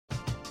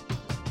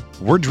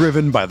We're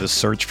driven by the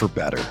search for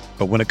better.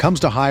 But when it comes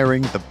to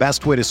hiring, the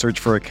best way to search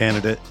for a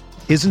candidate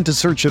isn't to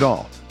search at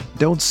all.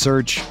 Don't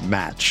search,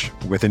 match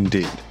with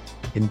Indeed.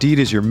 Indeed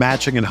is your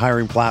matching and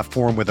hiring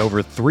platform with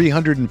over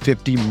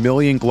 350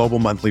 million global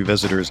monthly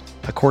visitors,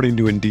 according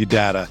to Indeed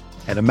data,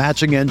 and a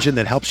matching engine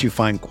that helps you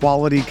find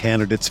quality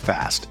candidates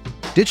fast.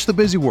 Ditch the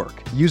busy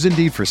work. Use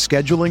Indeed for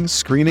scheduling,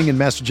 screening, and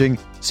messaging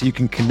so you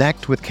can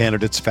connect with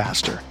candidates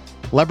faster.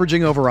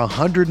 Leveraging over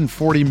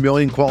 140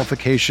 million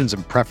qualifications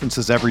and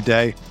preferences every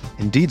day,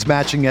 Indeed's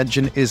matching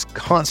engine is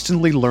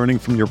constantly learning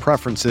from your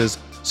preferences,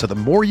 so the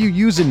more you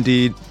use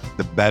Indeed,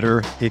 the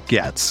better it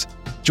gets.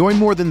 Join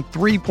more than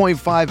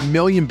 3.5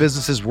 million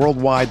businesses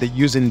worldwide that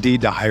use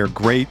Indeed to hire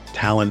great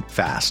talent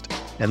fast.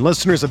 And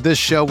listeners of this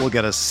show will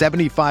get a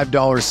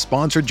 $75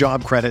 sponsored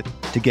job credit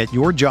to get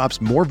your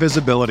jobs more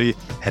visibility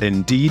at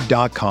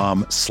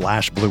Indeed.com/Blue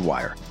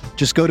Wire.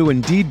 Just go to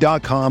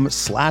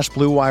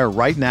Indeed.com/Blue Wire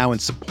right now and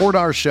support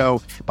our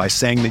show by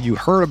saying that you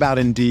heard about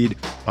Indeed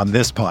on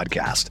this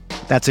podcast.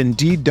 That's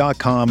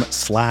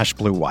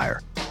Indeed.com/Blue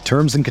Wire.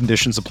 Terms and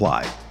conditions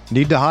apply.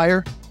 Need to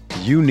hire?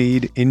 You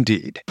need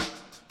Indeed.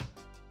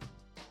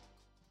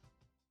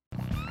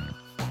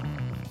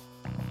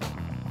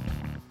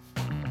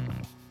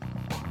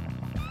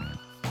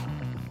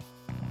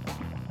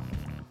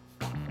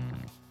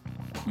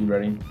 You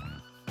ready?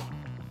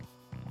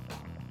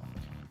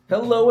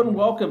 Hello and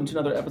welcome to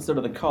another episode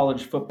of the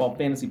College Football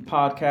Fantasy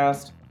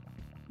Podcast,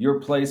 your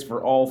place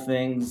for all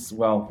things,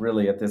 well,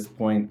 really at this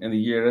point in the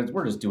year,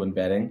 we're just doing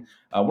betting.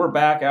 We're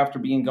back after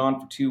being gone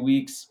for 2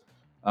 weeks.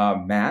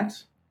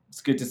 Matt,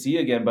 it's good to see you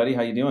again, buddy.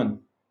 How you doing?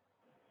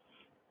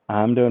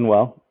 I'm doing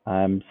well.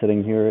 I'm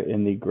sitting here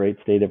in the great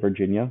state of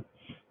Virginia,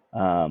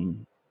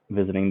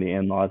 visiting the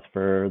in-laws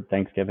for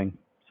Thanksgiving.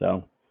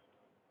 So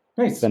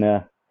nice. It's been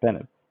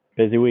a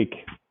busy week.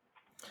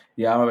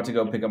 Yeah, I'm about to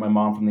go pick up my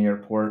mom from the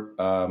airport.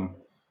 My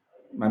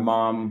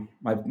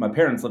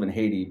parents live in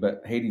Haiti,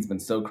 but Haiti's been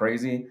so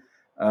crazy.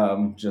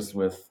 It's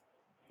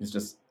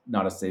just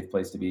not a safe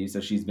place to be. So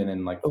she's been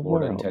in like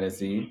Florida and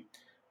Tennessee,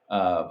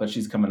 but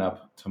she's coming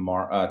up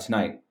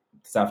tonight,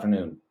 this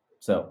afternoon.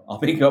 So I'll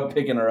be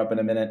picking her up in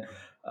a minute.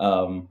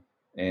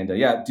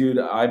 Yeah, dude,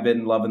 I've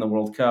been loving the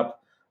World Cup.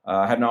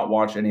 I have not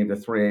watched any of the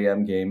 3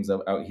 a.m. games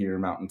out here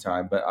Mountain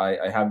Time, but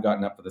I have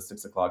gotten up for the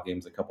 6 o'clock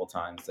games a couple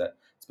times.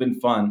 It's been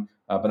fun,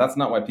 but that's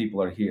not why people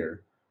are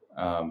here.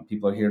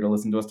 People are here to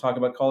listen to us talk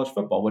about college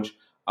football, which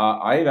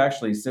I've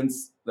actually,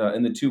 since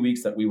in the 2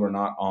 weeks that we were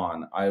not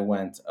on, I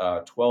went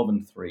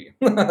 12-3.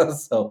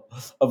 So,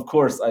 of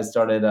course, I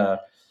started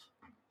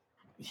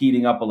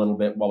heating up a little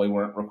bit while we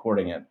weren't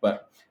recording it.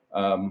 But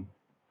I'm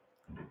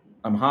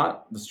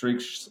hot. The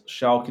streak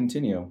shall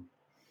continue.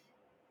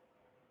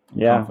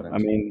 Confident. I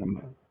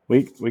mean,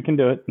 we can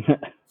do it.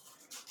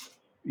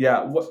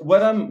 Yeah.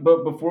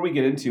 But before we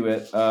get into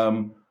it,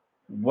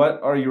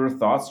 what are your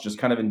thoughts, just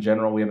kind of in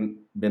general? We haven't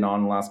been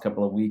on the last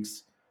couple of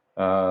weeks.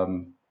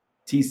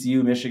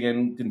 TCU,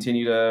 Michigan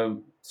continue to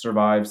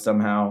survive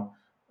somehow.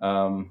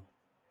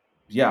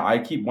 I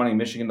keep wanting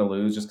Michigan to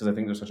lose just because I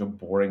think they're such a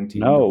boring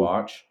team to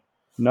watch.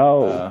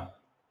 I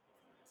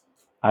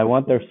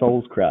want their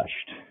souls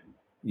crushed.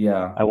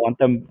 Yeah. I want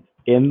them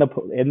in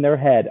their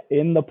head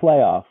in the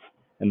playoff,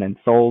 and then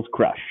souls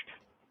crushed.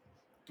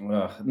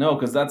 No,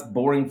 because that's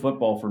boring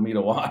football for me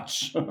to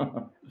watch.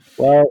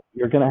 Well,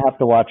 you're going to have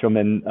to watch them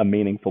in a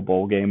meaningful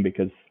bowl game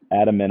because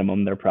at a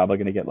minimum, they're probably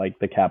going to get like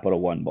the Capital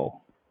One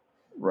Bowl.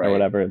 Right. Or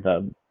whatever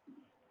the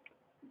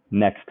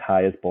next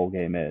highest bowl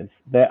game is.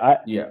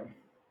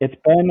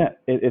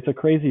 It's a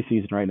crazy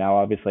season right now.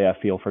 Obviously, I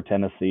feel for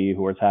Tennessee,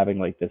 who is having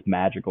like this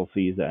magical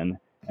season,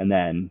 and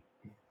then,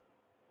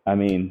 I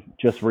mean,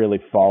 just really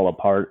fall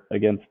apart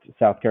against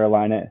South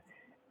Carolina,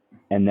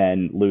 and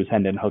then lose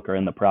Hendon Hooker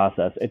in the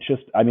process. It's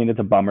just, I mean, it's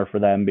a bummer for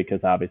them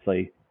because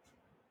obviously,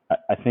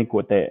 I think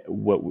what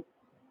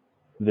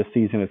this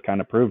season has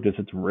kind of proved is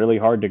it's really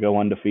hard to go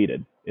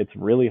undefeated. It's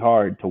really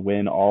hard to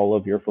win all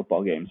of your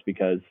football games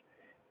because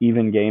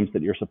even games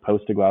that you're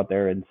supposed to go out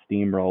there and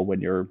steamroll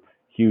when you're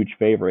huge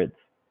favorites,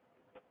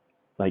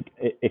 like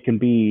it can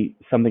be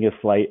something as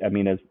slight. I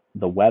mean, as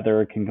the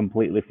weather can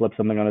completely flip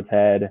something on its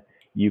head,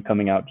 you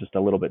coming out just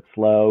a little bit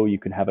slow. You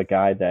can have a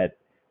guy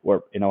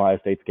or in Ohio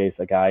State's case,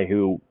 a guy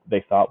who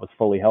they thought was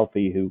fully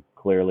healthy, who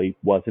clearly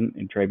wasn't,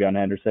 in TreVeyon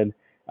Henderson,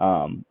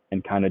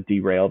 and kind of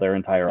derail their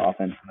entire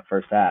offense in the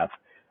first half.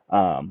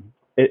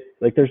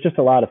 There's just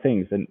a lot of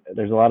things, and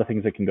there's a lot of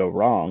things that can go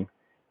wrong.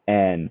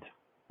 And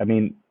I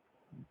mean,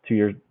 to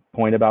your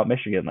point about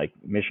Michigan, like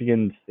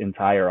Michigan's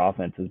entire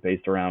offense is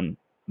based around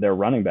their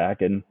running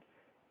back, and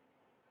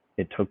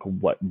it took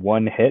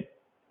one hit,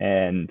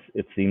 and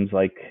it seems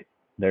like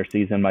their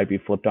season might be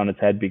flipped on its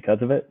head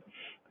because of it.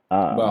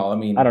 Well, I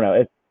mean, I don't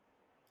know.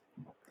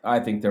 I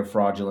think they're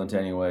fraudulent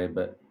anyway,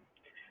 but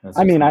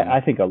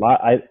I think a lot.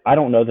 I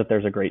don't know that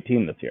there's a great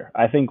team this year.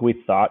 I think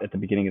we thought at the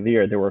beginning of the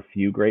year there were a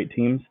few great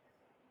teams.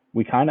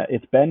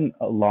 It's been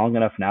long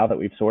enough now that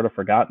we've sort of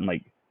forgotten.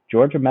 Like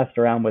Georgia messed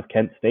around with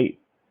Kent State,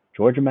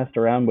 Georgia messed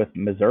around with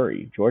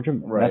Missouri, Georgia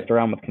messed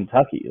around with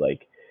Kentucky.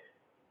 Like,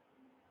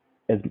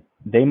 as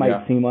they might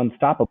Yeah. seem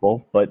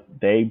unstoppable, but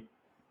they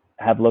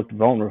have looked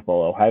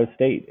vulnerable. Ohio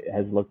State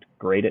has looked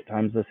great at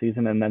times this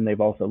season, and then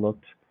they've also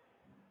looked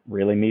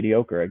really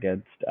mediocre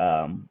against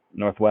The,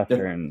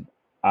 Northwestern,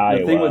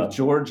 the thing with Iowa.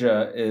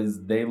 Georgia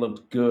is they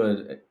looked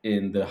good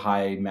in the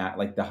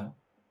like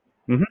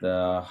Hmm.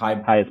 the high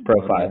Highest what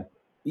am I? profile,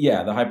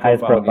 Yeah, the high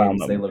highest profile profile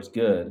games they moments. looked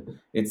good.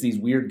 It's these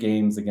weird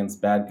games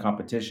against bad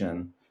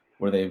competition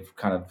where they've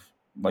kind of,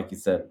 like you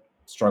said,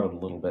 struggled a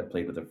little bit,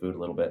 played with their food a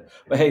little bit.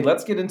 But hey,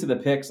 let's get into the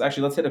picks.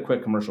 Actually, let's hit a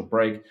quick commercial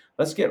break.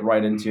 Let's get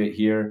right into it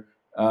here.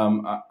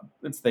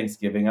 It's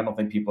Thanksgiving. I don't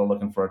think people are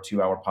looking for a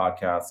 2-hour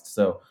podcast,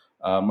 so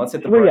let's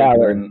hit the 3 break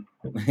and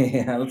hours. then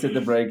yeah, let's hit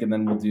the break and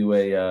then we'll do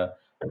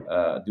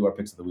do our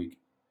picks of the week.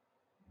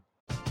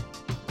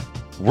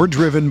 We're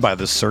driven by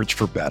the search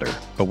for better.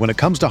 But when it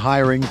comes to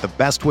hiring, the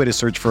best way to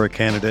search for a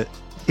candidate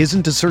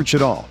isn't to search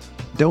at all.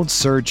 Don't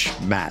search,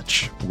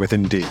 match with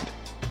Indeed.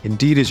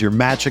 Indeed is your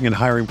matching and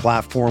hiring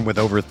platform with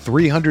over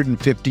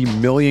 350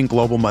 million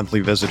global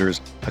monthly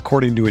visitors,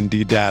 according to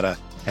Indeed data,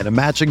 and a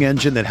matching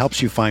engine that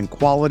helps you find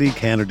quality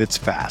candidates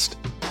fast.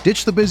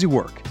 Ditch the busy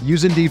work.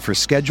 Use Indeed for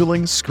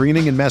scheduling,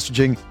 screening, and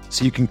messaging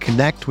so you can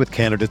connect with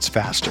candidates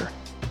faster.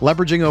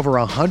 Leveraging over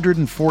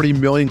 140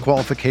 million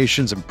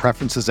qualifications and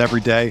preferences every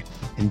day,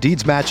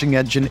 Indeed's matching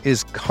engine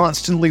is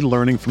constantly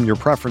learning from your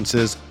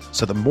preferences,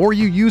 so the more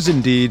you use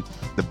Indeed,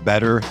 the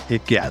better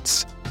it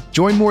gets.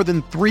 Join more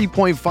than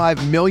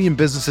 3.5 million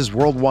businesses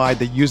worldwide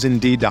that use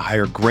Indeed to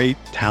hire great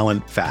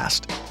talent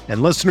fast.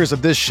 And listeners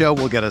of this show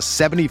will get a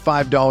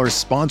 $75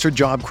 sponsored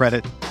job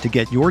credit to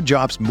get your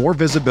jobs more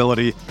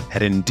visibility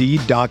at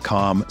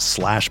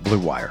Indeed.com/Blue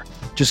Wire.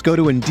 Just go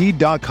to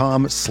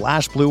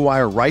Indeed.com/Blue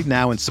Wire right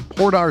now and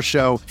support our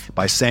show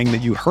by saying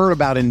that you heard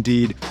about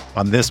Indeed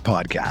on this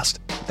podcast.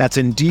 That's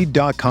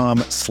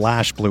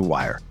Indeed.com/Blue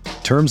Wire.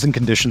 Terms and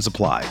conditions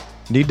apply.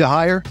 Need to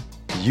hire?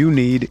 You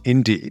need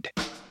Indeed.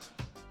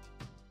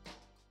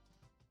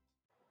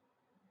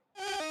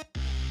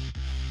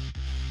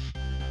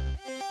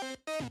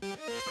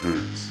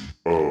 Picks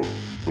of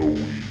the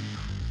week.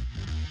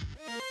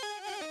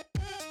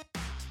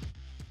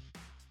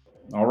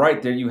 All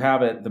right, there you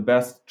have it. The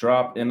best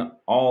drop in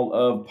all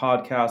of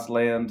podcast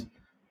land.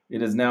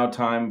 It is now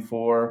time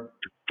for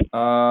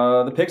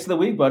the picks of the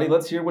week, buddy.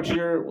 Let's hear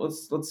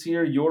let's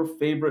hear your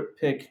favorite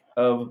pick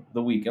of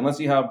the week. Unless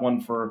you have one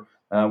for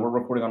we're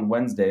recording on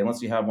Wednesday.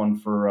 Unless you have one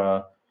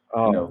for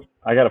Oh,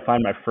 I got to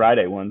find my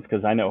Friday ones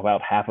because I know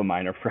about half of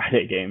mine are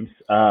Friday games.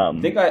 I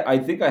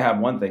think I have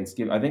one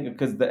Thanksgiving. I think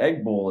because the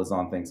Egg Bowl is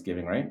on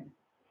Thanksgiving, right?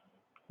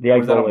 The Or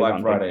Egg is that on Bowl is Black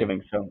on Friday?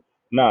 Thanksgiving, so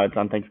no, it's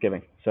on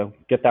Thanksgiving. So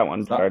get that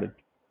one It's not- started.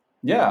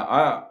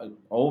 Yeah,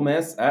 Ole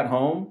Miss at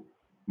home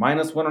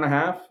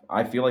 -1.5.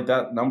 I feel like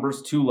that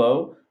number's too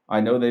low. I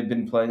know they've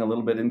been playing a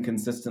little bit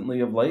inconsistently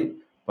of late,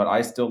 but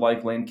I still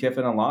like Lane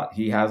Kiffin a lot.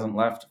 He hasn't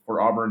left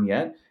for Auburn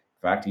yet. In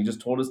fact, he just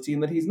told his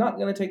team that he's not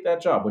going to take that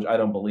job, which I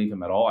don't believe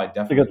him at all. I It's a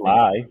definitely good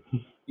lie.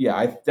 yeah,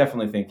 I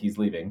definitely think he's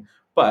leaving,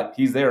 but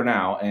he's there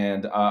now,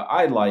 and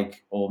I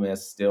like Ole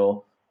Miss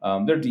still.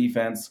 Their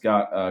defense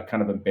got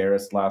kind of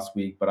embarrassed last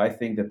week, but I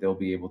think that they'll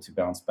be able to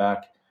bounce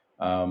back.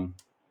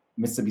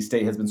 Mississippi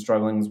State has been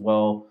struggling as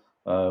well.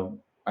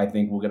 I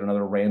think we'll get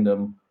another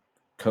random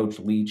Coach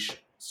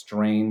Leach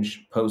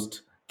strange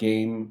post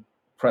game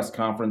press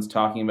conference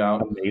talking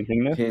about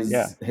Amazingness.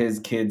 Yeah. his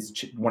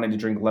kids wanting to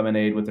drink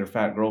lemonade with their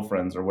fat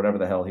girlfriends or whatever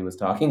the hell he was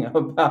talking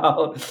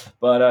about.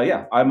 But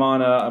yeah, I'm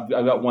on. I've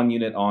got one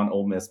unit on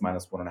Ole Miss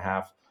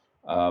 -1.5,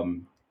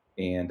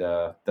 and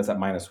that's at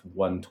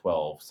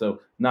 -112. So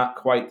not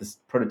quite this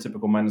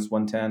prototypical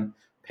 -110.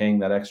 Paying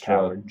that extra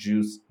Coward.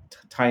 juice,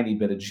 tiny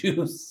bit of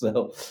juice.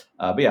 So,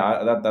 but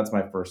yeah, that's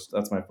my first.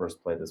 That's my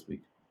first play this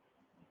week.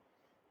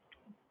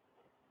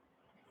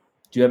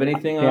 Do you have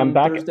anything See, I'm on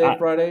back. Thursday,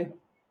 Friday?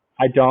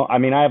 I don't. I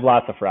mean, I have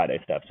lots of Friday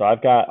stuff. So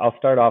I'll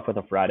start off with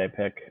a Friday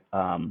pick.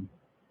 I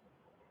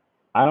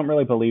don't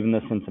really believe in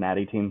this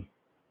Cincinnati team.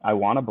 I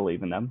want to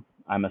believe in them.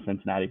 I'm a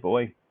Cincinnati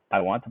boy. I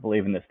want to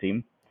believe in this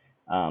team.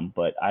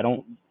 But I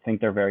don't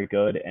think they're very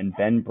good. And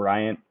Ben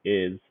Bryant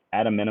is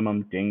at a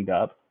minimum dinged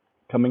up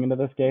coming into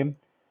this game.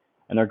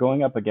 And they're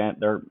going up again.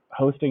 They're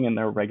hosting in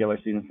their regular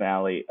season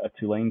finale a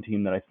Tulane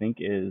team that I think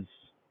is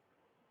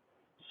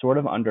sort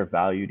of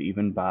undervalued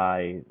even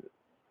by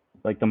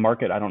like the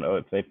market. I don't know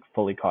if they've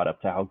fully caught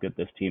up to how good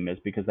this team is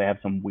because they have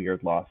some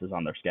weird losses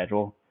on their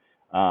schedule.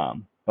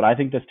 But I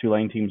think this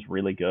Tulane team's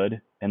really good,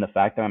 and the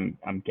fact that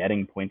I'm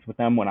getting points with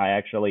them when I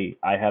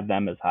have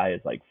them as high as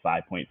like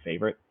 5-point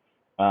favorite.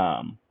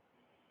 I'm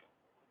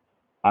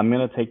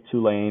gonna take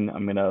Tulane.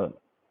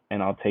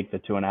 And I'll take the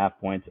 2.5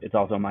 points. It's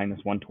also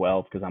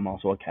 -112 because I'm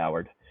also a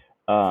coward.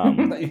 I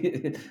don't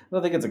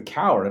think it's a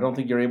coward. I don't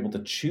think you're able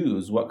to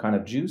choose what kind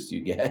of juice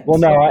you get. Well,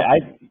 no,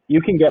 you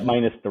can get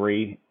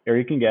 -3 or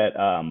you can get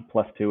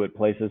 +2 at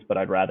places, but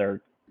I'd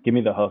rather give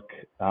me the hook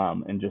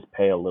and just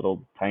pay a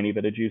little tiny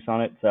bit of juice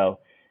on it. So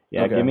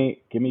yeah, Okay.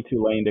 give me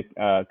Tulane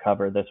to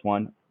cover this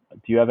one.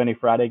 Do you have any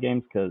Friday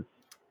games? Because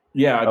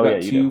Yeah, I've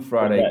got you two do.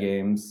 Friday Bet.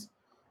 games,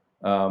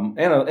 and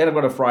I've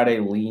got a Friday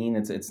lean.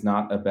 It's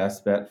not a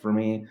best bet for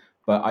me,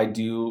 but I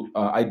do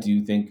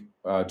think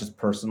just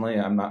personally,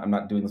 I'm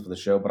not doing this for the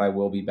show, but I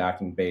will be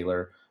backing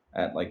Baylor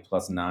at like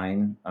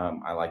 +9.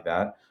 I like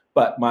that.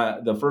 But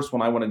the first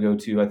one I want to go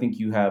to, I think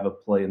you have a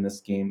play in this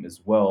game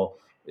as well.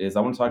 Is I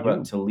want to I talk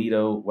about do.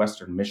 Toledo,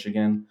 Western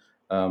Michigan.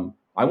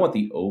 I want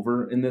the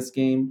over in this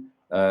game.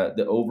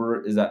 The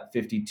over is at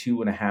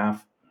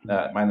 52.5,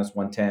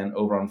 -110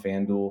 over on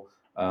FanDuel.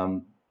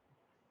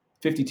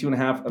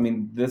 52.5. I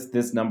mean,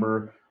 this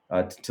number,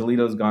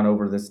 Toledo's gone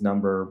over this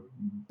number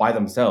by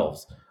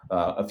themselves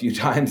a few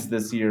times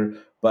this year,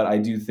 but I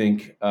do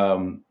think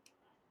 9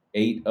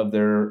 of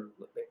their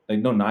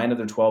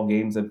 12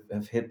 games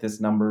have hit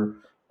this number.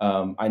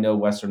 I know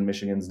Western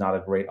Michigan's not a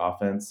great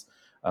offense,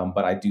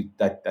 but I think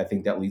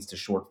that leads to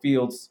short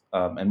fields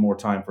and more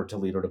time for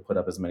Toledo to put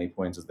up as many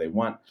points as they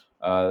want.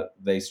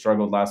 They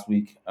struggled last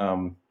week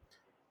on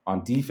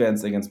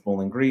defense against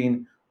Bowling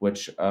Green,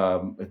 which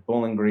if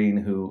Bowling Green,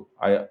 who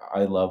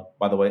I love,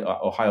 by the way,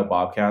 Ohio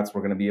Bobcats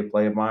were going to be a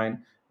play of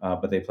mine,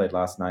 but they played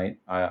last night.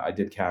 I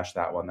did cash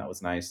that one. That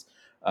was nice.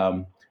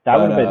 That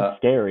would have been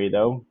scary,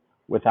 though.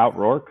 Without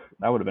Rourke,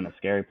 that would have been a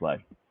scary play.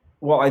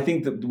 Well, I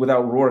think that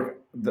without Rourke,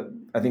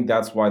 I think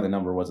that's why the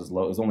number was as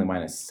low. It was only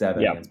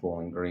 -7 against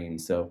Bowling Green.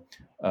 So,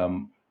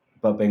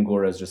 but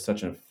Bangura is just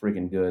such a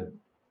freaking good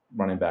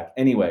running back.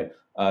 Anyway,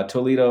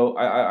 Toledo,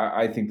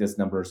 I think this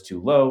number is too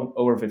low,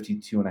 over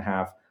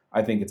 52.5.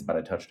 I think it's about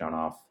a touchdown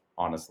off,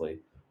 honestly.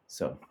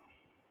 So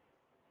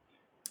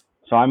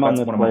I'm on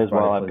this play as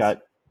well. I've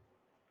got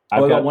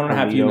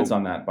 1.5 units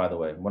on that, by the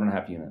way.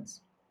 1.5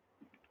 units.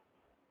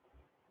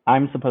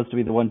 I'm supposed to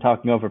be the one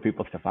talking over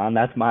people, Stefan.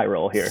 That's my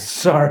role here.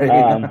 Sorry.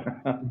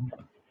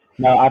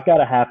 No, I've got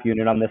a half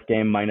unit on this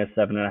game,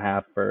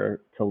 -7.5 for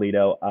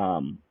Toledo.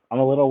 I'm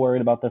a little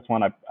worried about this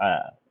one.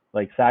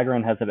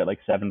 Sagarin has it at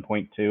like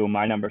 7.2.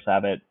 My numbers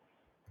have it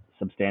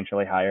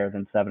substantially higher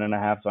than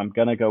 7.5. So I'm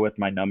going to go with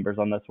my numbers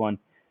on this one.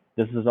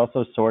 This is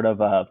also sort of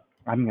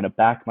I'm going to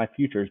back my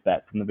futures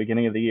bet from the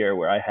beginning of the year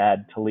where I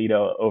had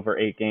Toledo over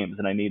 8 games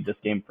and I need this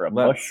game for a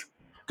push.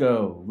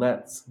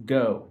 Let's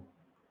go.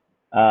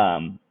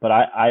 But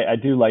I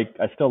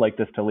still like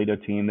this Toledo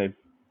team.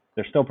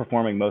 They're still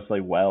performing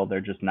mostly well.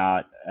 They're just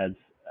not as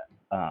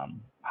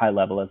high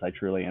level as I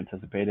truly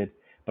anticipated.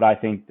 But I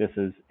think this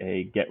is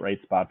a get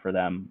right spot for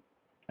them,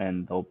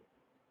 and they'll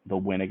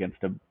win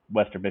against a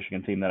Western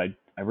Michigan team that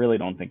I really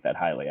don't think that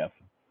highly of.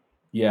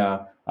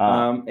 Yeah.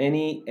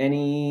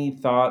 Any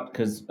thought?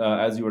 Because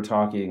as you were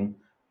talking,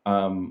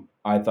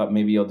 I thought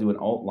maybe I'll do an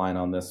alt line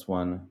on this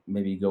one.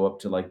 Maybe go up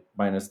to like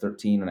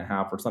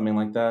 -13.5 or something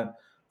like that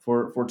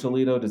for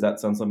Toledo. Does that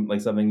sound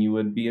something you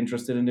would be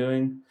interested in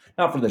doing?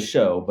 Not for the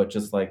show, but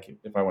just like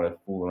if I want to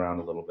fool around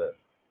a little bit,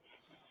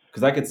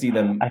 because I could see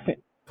them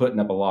putting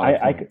up a lot of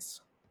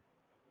points.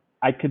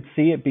 I could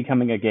see it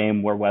becoming a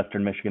game where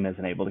Western Michigan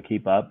isn't able to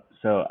keep up.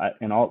 So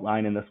an alt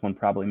line in this one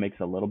probably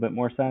makes a little bit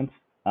more sense.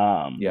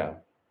 Yeah.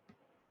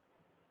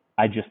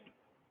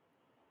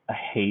 I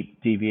hate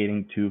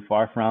deviating too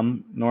far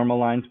from normal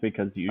lines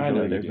because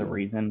usually there's a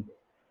reason.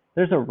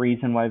 There's a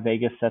reason why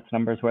Vegas sets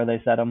numbers where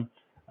they set them.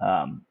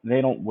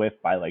 They don't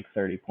whiff by like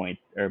 30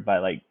 points or by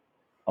like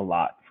a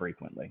lot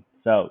frequently.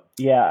 So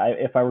yeah,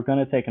 if I were going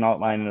to take an alt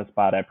line in a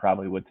spot, I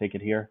probably would take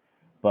it here.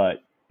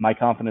 But my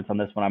confidence on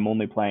this one, I'm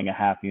only playing a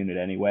half unit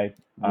anyway.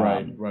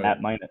 Right. At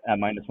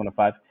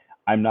 -105.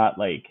 I'm not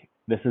like,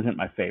 this isn't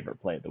my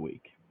favorite play of the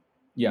week.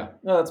 Yeah,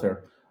 no, that's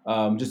fair.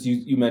 Just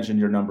you mentioned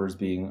your numbers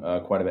being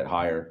quite a bit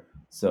higher,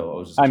 so I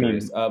was just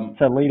curious.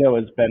 Toledo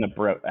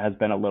has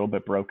been a little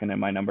bit broken in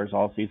my numbers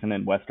all season,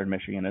 and Western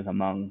Michigan is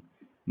among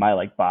my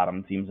like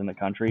bottom teams in the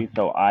country.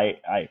 So I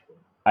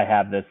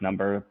have this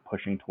number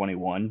pushing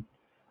 21,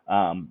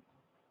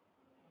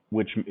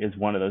 which is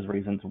one of those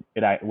reasons.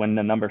 When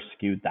the number's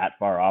skewed that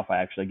far off, I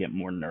actually get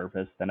more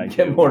nervous than I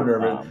get more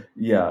nervous.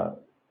 Yeah,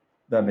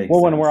 that makes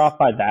sense. When we're off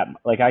by that,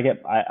 like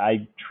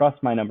I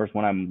trust my numbers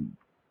when I'm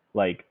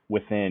like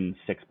within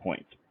 6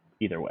 points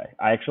either way.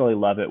 I actually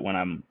love it when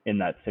I'm in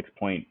that 6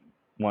 point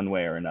one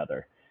way or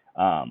another.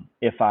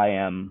 If I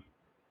am,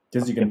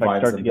 because you can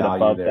find some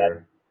value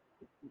there.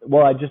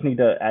 Well, I just need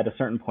to, at a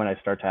certain point, I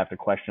start to have to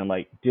question,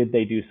 like, did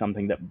they do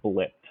something that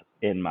blipped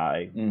in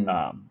my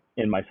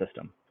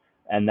system?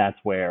 And that's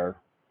where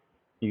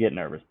you get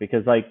nervous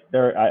because like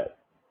I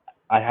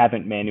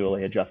haven't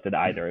manually adjusted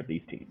either of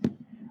these teams.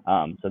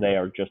 So they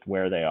are just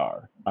where they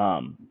are.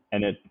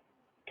 And it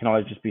can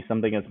always just be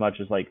something as much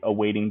as like a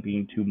weighting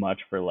being too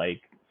much for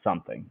like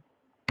something.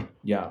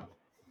 Yeah.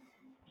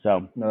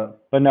 So,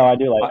 but no,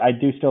 I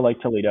do still like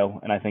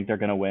Toledo, and I think they're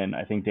going to win.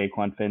 I think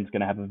Daquan Finn's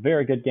going to have a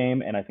very good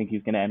game, and I think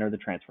he's going to enter the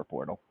transfer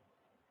portal.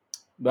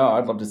 No,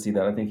 I'd love to see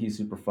that. I think he's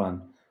super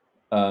fun.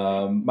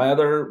 My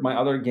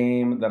other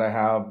game that I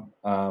have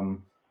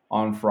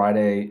on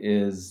Friday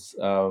is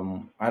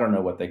I don't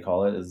know what they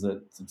call it. It's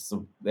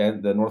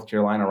the North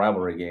Carolina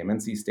rivalry game,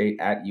 NC State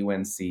at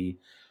UNC.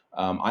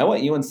 I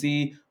want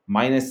UNC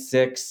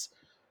 -6.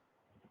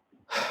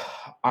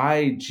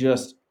 I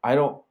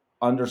don't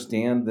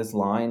understand this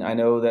line. I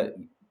know that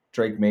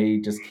Drake May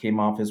just came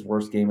off his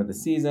worst game of the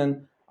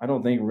season. I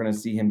don't think we're going to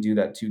see him do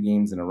that 2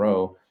 games in a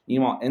row.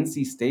 Meanwhile,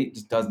 NC State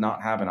just does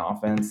not have an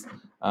offense.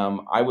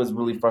 I was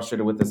really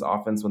frustrated with this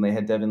offense when they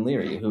had Devin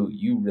Leary, who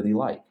you really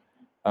like.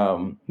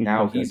 Now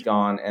so he's good.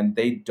 gone, and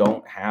they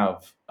don't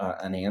have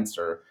an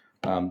answer.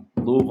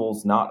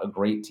 Louisville's not a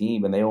great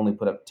team, and they only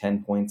put up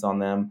 10 points on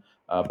them.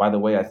 By the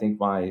way, I think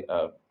I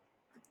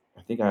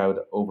had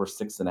over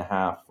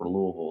 6.5 for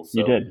Louisville.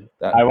 You So did.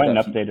 I that went and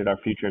that updated our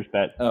futures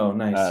bet oh,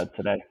 nice.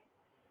 today.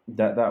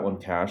 That one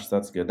cashed.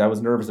 That's good. I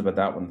was nervous about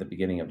that one at the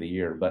beginning of the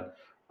year, but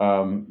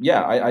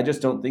yeah, I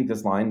just don't think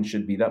this line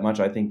should be that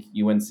much. I think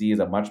UNC is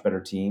a much better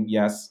team.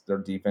 Yes, their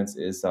defense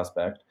is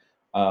suspect,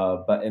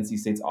 but NC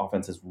State's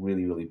offense is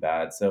really, really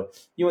bad. So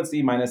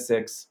UNC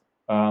 -6.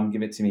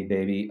 Give it to me,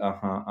 baby.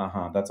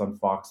 That's on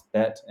Fox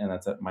Bet, and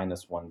that's at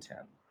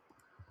 -110.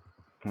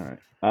 All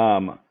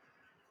right.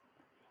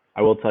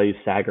 I will tell you,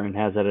 Sagarin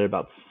has it at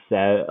about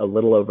a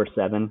little over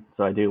 7,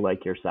 so I do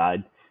like your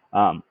side.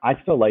 I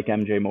still like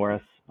MJ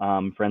Morris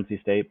for NC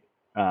State.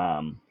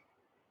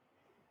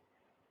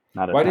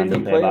 Not a Why ton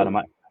didn't to he say about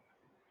play? him.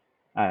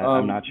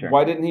 I'm not sure.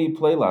 Why didn't he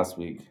play last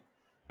week?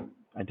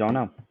 I don't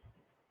know.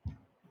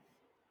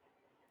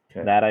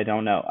 Okay. That I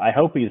don't know. I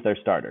hope he's their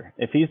starter.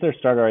 If he's their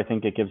starter, I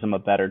think it gives them a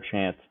better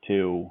chance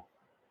to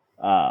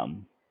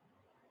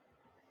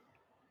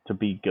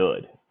be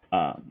good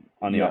on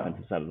the Yeah.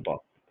 offensive side of the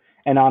ball.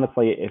 And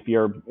honestly, if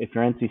you're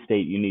NC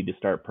State, you need to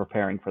start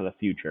preparing for the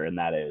future, and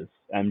that is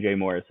MJ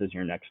Morris is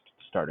your next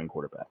starting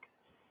quarterback.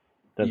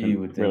 You Doesn't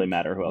would really think,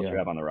 matter who else yeah. you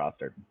have on the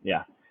roster.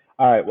 Yeah.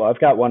 All right. Well, I've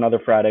got one other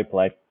Friday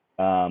play.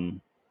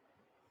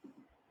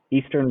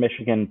 Eastern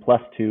Michigan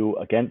 +2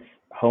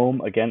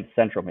 against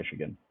Central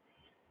Michigan.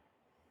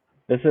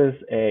 This is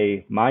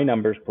a my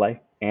numbers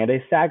play and a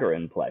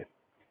Sagarin play.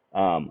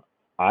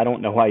 I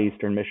don't know why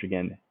Eastern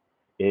Michigan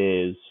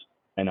is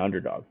an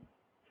underdog.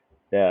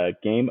 The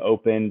game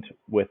opened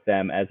with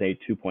them as a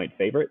 2-point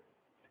favorite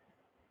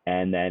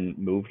and then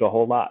moved a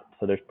whole lot.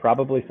 So there's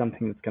probably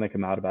something that's going to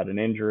come out about an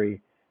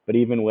injury. But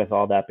even with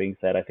all that being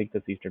said, I think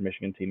this Eastern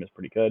Michigan team is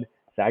pretty good.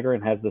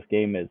 Sagarin has this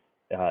game as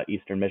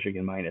Eastern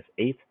Michigan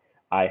 -8.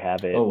 I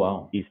have it Oh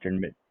wow. Eastern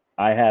Michigan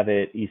I have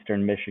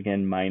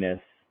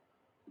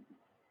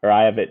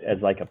it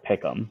as like a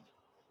pick'em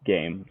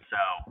game.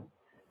 So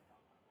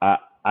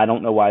I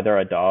don't know why they're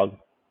a dog,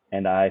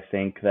 and I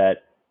think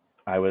that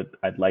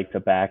I'd like to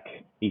back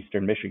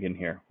Eastern Michigan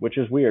here, which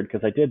is weird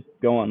because I did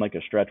go on like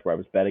a stretch where I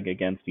was betting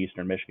against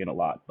Eastern Michigan a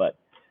lot, but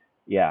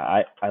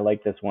yeah, I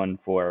like this one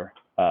for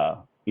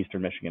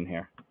Eastern Michigan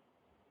here.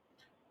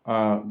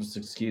 Just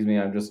excuse me,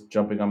 I'm just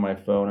jumping on my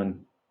phone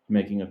and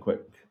making a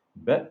quick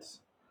bet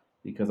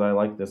because I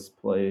like this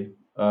play.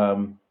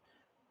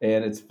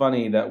 And it's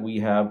funny that we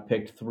have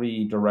picked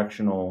 3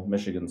 directional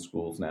Michigan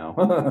schools now.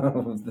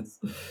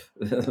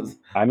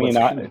 I mean,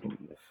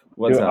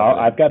 What's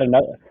happening?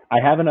 I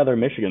have another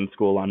Michigan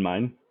school on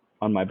my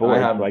board,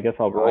 so I guess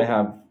I'll roll.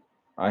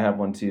 I have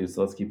one too.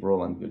 So let's keep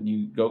rolling.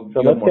 You go.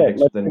 So You have more picks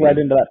let's than get right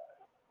me. into that.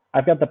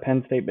 I've got the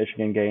Penn State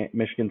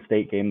Michigan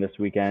State game this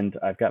weekend.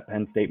 I've got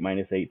Penn State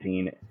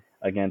 -18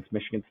 against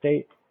Michigan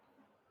State.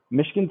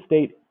 Michigan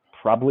State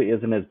probably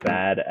isn't as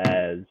bad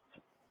as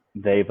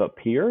they've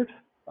appeared.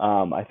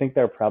 I think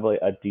they're probably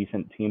a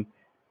decent team,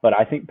 but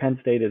I think Penn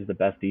State is the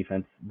best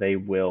defense they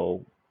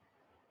will.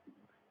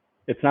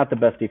 It's not the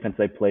best defense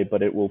they play,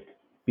 but it will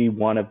be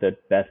one of the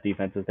best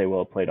defenses they will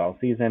have played all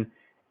season.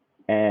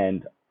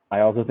 And I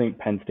also think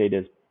Penn State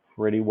is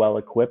pretty well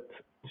equipped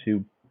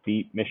to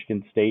beat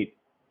Michigan State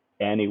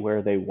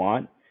anywhere they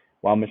want.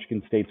 While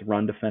Michigan State's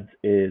run defense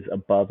is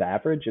above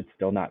average, it's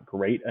still not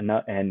great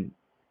enough. And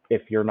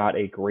if you're not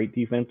a great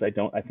defense, I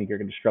think you're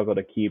going to struggle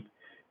to keep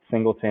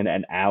Singleton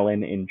and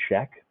Allen in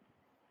check.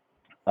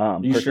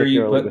 You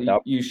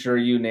sure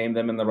you named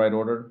them in the right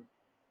order?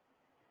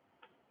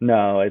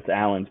 No, it's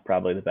Allen's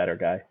probably the better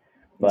guy. It's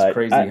But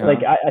crazy, huh?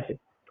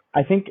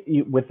 I think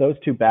with those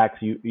two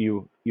backs,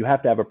 you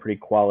have to have a pretty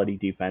quality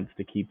defense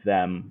to keep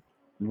them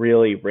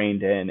really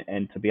reined in.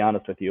 And to be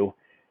honest with you,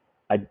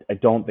 I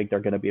don't think they're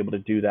going to be able to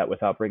do that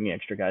without bringing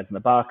extra guys in the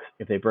box.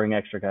 If they bring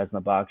extra guys in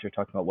the box, you're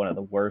talking about one of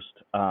the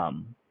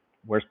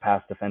worst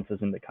pass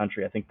defenses in the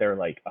country. I think they're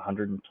like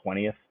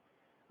 120th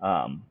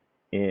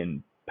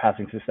in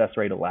passing success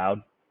rate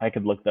allowed. I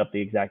could look up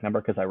the exact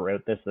number because I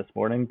wrote this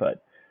morning,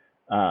 but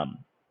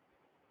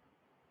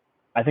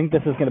I think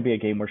this is going to be a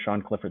game where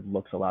Sean Clifford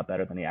looks a lot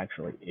better than he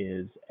actually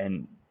is,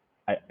 and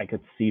I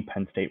could see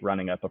Penn State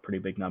running up a pretty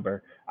big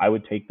number. I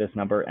would take this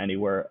number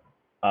anywhere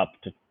up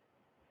to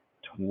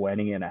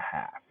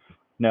 20.5.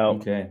 No,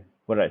 Okay.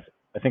 What did I say?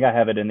 I think I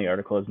have it in the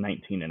article as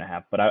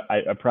 19.5, but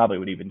I probably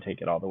would even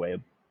take it all the way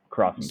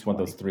crossing. Just want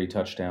those 3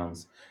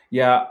 touchdowns.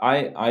 Yeah,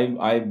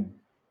 I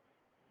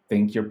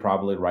think you're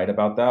probably right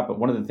about that. But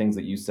one of the things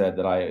that you said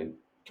that I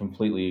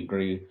completely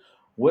agree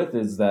with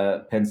is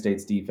that Penn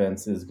State's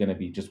defense is going to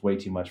be just way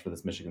too much for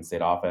this Michigan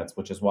State offense,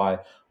 which is why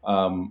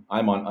I'm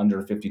on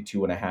under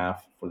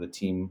 52.5 for the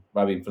team.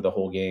 I mean, for the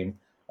whole game.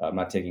 I'm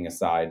not taking a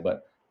side,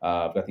 but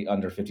I've got the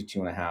under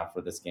 52.5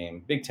 for this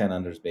game. Big 10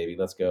 unders, baby.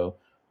 Let's go.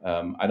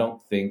 I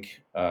don't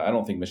think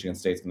Michigan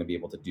State's going to be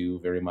able to do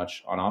very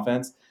much on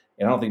offense.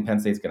 And I don't think Penn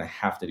State's going to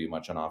have to do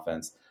much on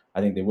offense.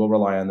 I think they will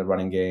rely on the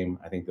running game.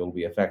 I think they'll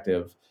be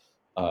effective.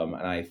 And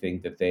I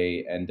think that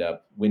they end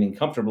up winning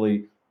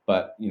comfortably,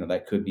 but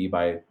that could be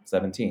by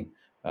 17.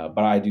 But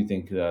I do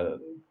think the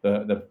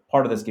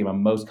part of this game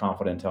I'm most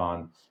confident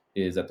on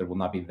is that there will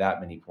not be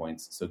that many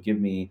points. So give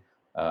me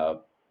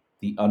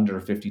the under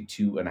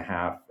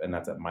 52.5, and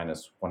that's at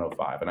minus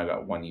 105. And I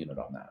got 1 unit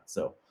on that.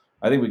 So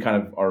I think we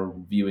kind of are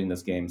viewing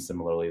this game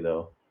similarly,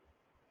 though.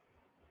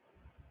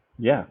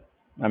 Yeah,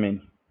 I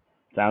mean,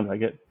 sounds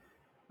like it.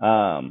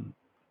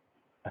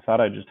 I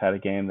thought I just had a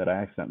game that I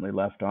accidentally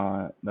left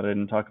on that I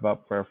didn't talk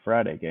about for a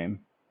Friday game.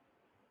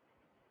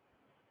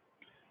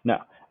 No.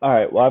 All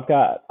right. Well,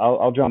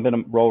 I'll jump in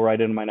and roll right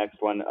into my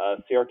next one.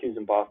 Syracuse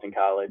and Boston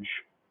College,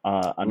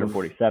 under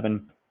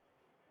 47.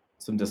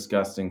 Some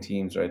disgusting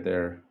teams right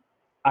there.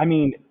 I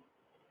mean,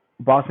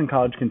 Boston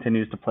College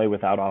continues to play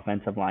without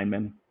offensive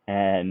linemen,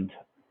 and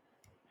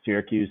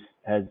Syracuse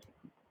has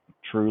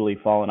truly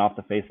fallen off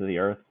the face of the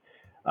earth.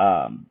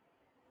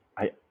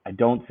 I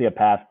don't see a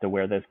path to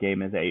where this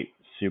game is a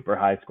super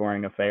high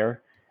scoring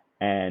affair,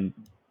 and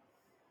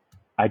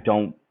I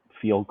don't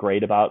feel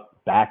great about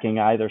backing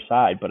either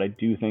side, but I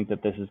do think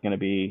that this is going to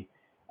be,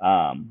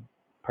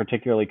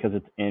 particularly because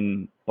it's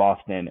in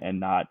Boston and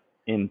not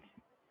in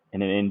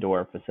an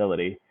indoor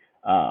facility.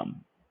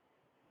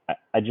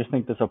 I just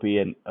think this will be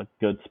a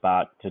good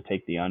spot to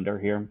take the under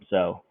here.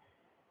 So,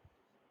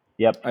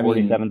 yep,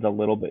 47 is a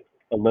little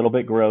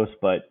bit gross,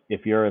 but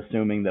if you're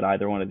assuming that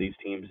either one of these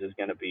teams is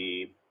going to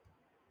be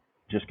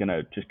just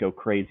go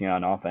crazy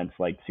on offense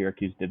like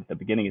Syracuse did at the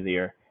beginning of the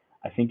year,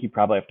 I think you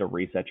probably have to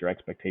reset your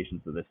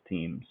expectations of this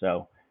team.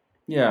 So,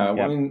 yeah,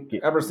 well, I mean,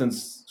 ever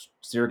since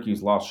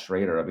Syracuse lost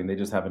Schrader, I mean, they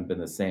just haven't been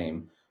the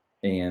same.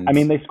 And I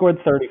mean, they scored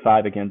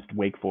 35 against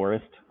Wake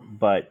Forest,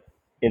 but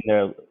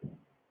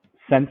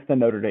since the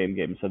Notre Dame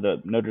game, so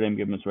the Notre Dame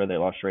game is where they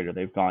lost Schrader,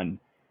 they've gone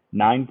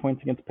 9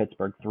 points against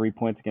Pittsburgh, 3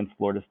 points against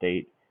Florida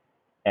State,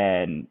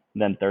 and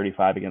then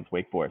 35 against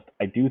Wake Forest.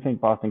 I do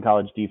think Boston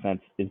College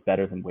defense is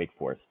better than Wake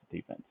Forest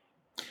defense.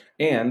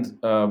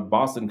 And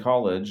Boston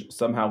College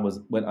somehow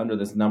went under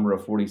this number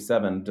of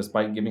 47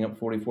 despite giving up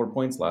 44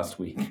 points last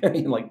week.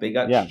 Like they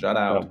got shut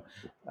out.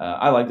 So.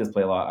 I like this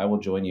play a lot. I will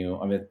join you.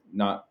 I mean,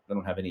 I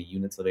don't have any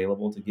units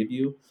available to give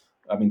you.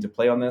 I mean, to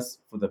play on this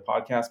for the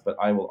podcast, but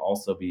I will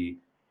also be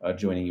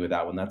joining you with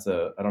that one. I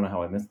don't know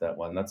how I missed that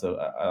one.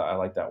 I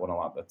like that one a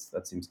lot.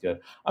 That seems good.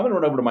 I'm going to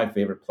run over to my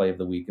favorite play of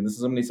the week. And this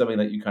is something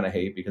that you kind of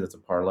hate because it's a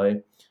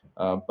parlay.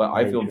 But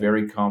I feel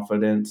very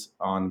confident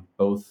on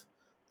both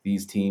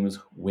these teams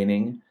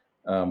winning,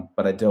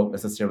 but I don't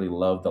necessarily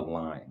love the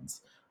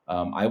lines.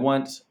 I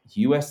want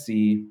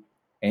USC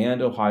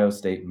and Ohio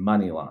State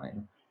money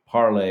line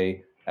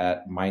parlay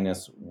at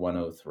minus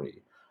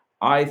 103.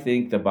 I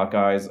think the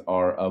Buckeyes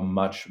are a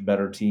much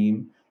better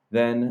team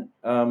than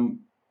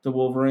the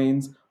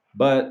Wolverines,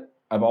 but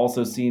I've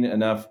also seen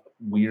enough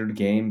weird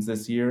games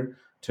this year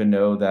to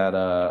know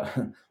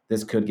that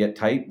this could get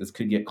tight, this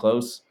could get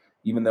close,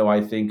 even though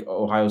I think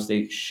Ohio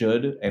State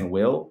should and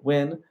will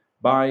win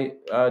by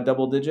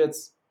double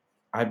digits.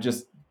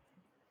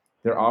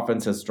 Their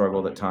offense has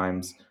struggled at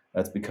times.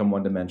 It's become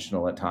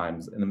one-dimensional at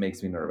times, and it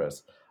makes me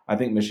nervous. I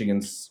think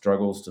Michigan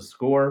struggles to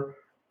score,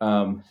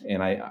 and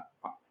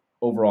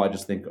overall, I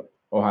just think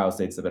Ohio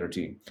State's the better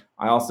team.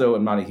 I also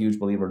am not a huge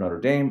believer in Notre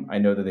Dame. I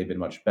know that they've been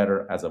much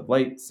better as of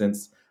late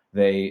since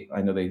I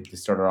know they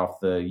started off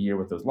the year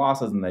with those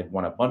losses, and they've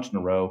won a bunch in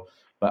a row,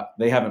 but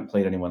they haven't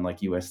played anyone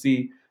like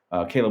USC.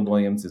 Caleb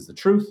Williams is the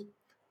truth.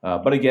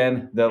 But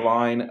again, the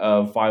line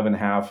of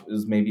 5.5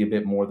 is maybe a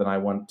bit more than I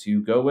want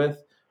to go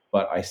with,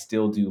 but I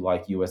still do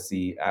like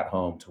USC at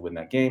home to win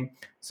that game.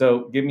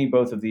 So give me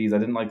both of these. I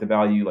didn't like the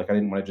value. Like I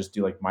didn't want to just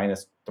do like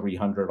minus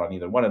 300 on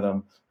either one of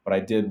them, but I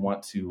did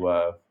want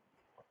to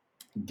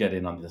get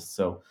in on this.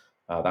 So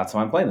that's how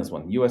I'm playing this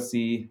one.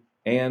 USC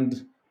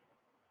and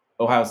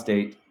Ohio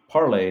State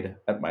parlayed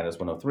at minus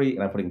 103,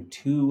 and I'm putting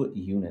 2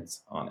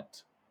 units on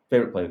it.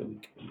 Favorite play of the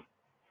week.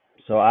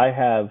 So I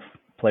have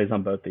plays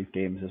on both these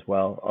games as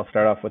well. I'll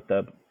start off with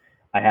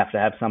I have to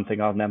have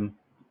something on them.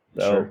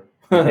 So sure.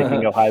 I'm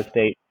taking Ohio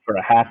State for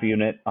a half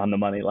unit on the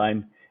money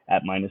line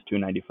at minus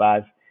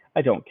 295.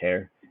 I don't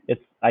care.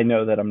 I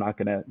know that I'm not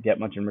going to get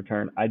much in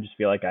return. I just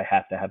feel like I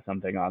have to have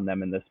something on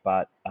them in this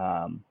spot.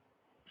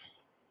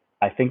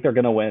 I think they're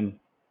going to win.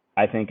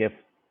 I think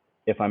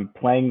if I'm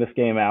playing this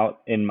game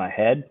out in my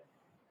head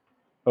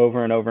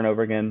over and over and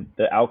over again,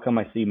 the outcome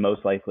I see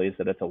most likely is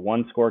that it's a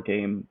 1-score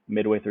game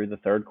midway through the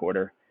third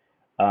quarter.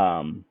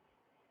 And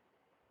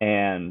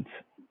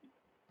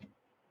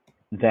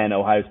then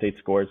Ohio State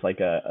scores like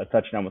a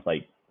touchdown with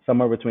like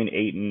somewhere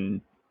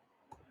between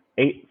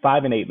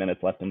 5 and 8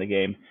 minutes left in the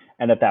game.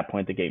 And at that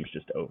point, the game's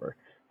just over.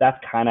 That's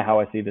kind of how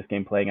I see this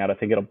game playing out. I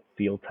think it'll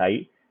feel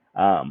tight.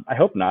 I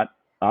hope not.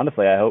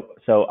 Honestly, I hope.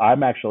 So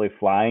I'm actually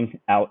flying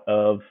out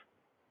of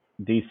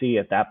DC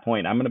at that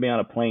point. I'm going to be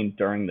on a plane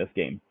during this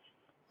game.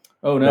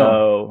 Oh,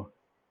 no.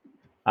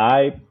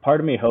 So part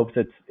of me hopes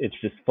it's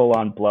just full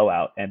on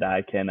blowout and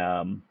I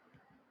can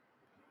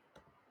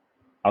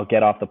I'll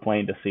get off the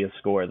plane to see a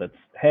score that's,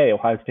 hey,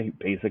 Ohio State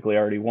basically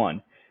already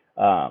won.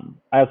 I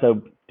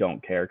also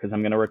don't care because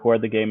I'm going to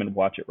record the game and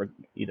watch it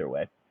either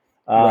way.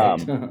 Right.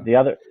 The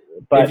other,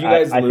 but If you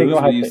guys I think lose, will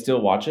Ohio you State.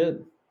 still watch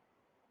it?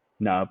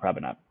 No,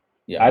 probably not.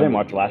 Yeah, I didn't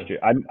wouldn't watch last either.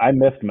 year. I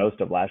missed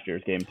most of last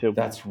year's game too.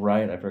 That's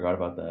right. I forgot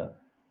about that.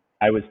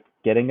 I was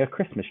getting a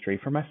Christmas tree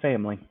for my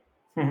family.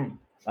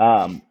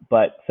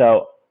 But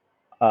so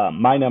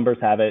my numbers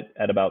have it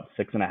at about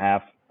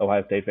 6.5,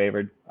 Ohio State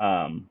favored.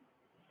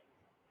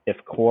 If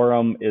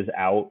Corum is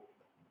out,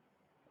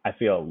 I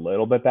feel a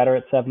little bit better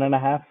at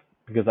 7.5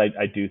 because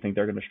I do think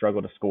they're going to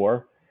struggle to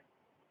score.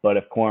 But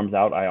if Corum's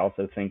out, I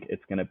also think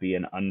it's going to be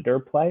an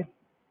underplay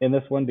in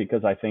this one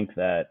because I think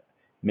that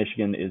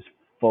Michigan is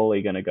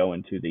fully going to go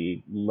into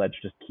the let's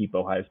just keep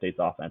Ohio State's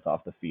offense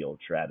off the field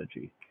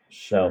strategy.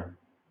 Sure. So,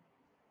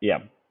 yeah.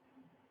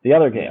 The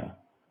other game,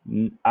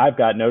 I've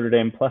got Notre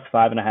Dame plus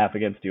 5.5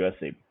 against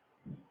USC.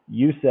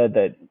 You said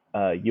that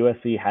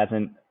USC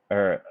hasn't,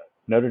 or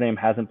Notre Dame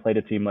hasn't played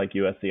a team like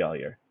USC all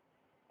year.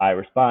 I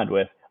respond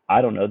with,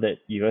 I don't know that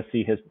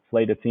USC has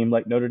played a team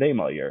like Notre Dame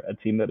all year, a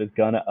team that is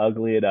going to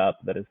ugly it up,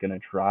 that is going to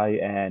try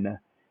and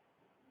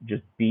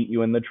just beat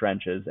you in the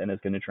trenches, and is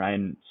going to try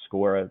and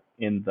score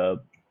in the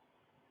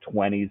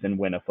 20s and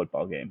win a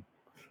football game.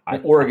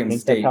 Oregon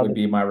State would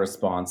be my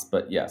response,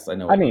 but yes, I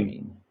know what you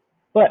mean.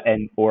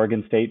 And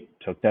Oregon State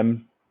took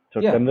them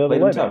to the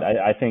limit.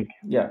 I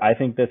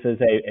think this is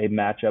a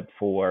matchup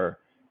for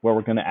where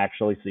we're going to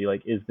actually see,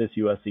 like, is this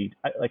USC?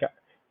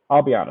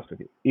 I'll be honest with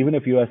you. Even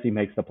if USC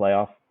makes the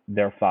playoff,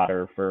 they're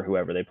fodder for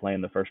whoever they play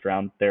in the first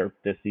round. They're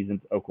this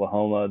season's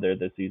Oklahoma. They're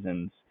this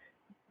season's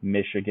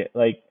Michigan.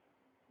 Like,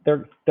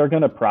 they're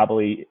going to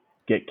probably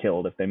get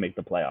killed if they make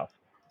the playoffs.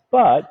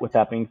 But with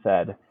that being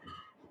said,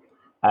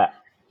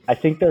 I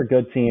think they're a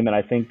good team, and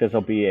I think this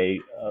will be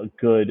a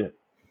good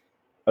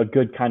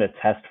kind of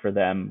test for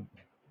them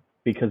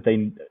because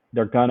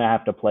they're gonna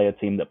have to play a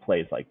team that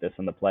plays like this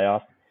in the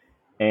playoffs,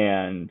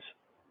 and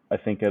I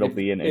think it'll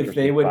be an interesting. If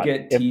they would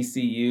get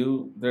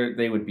TCU,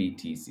 they would beat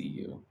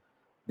TCU.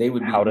 They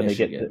would beat how do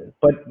Michigan.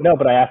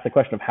 But I asked the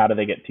question of how do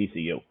they get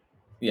TCU?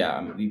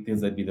 Yeah, because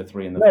they'd be the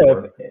 3 and the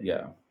 4.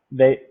 Yeah.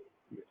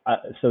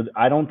 So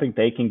I don't think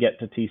they can get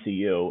to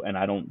TCU, and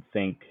I don't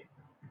think.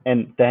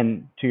 And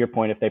then to your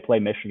point, if they play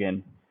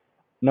Michigan,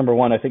 number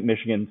one, I think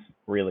Michigan's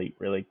really,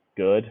 really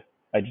good.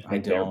 I just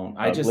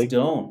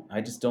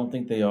don't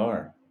think they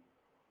are.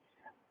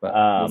 But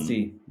we'll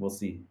see.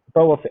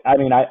 But we'll see. I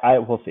mean,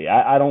 we'll see.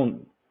 I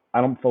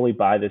don't fully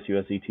buy this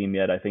USC team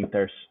yet. I think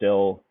they're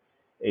still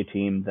a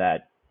team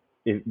that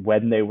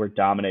when they were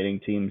dominating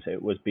teams,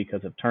 it was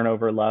because of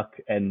turnover luck,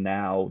 and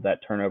now that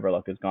turnover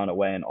luck has gone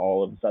away, and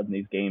all of a sudden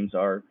these games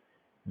are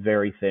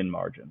very thin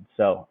margins.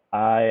 So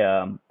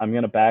I'm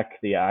going to back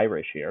the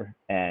Irish here,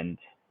 and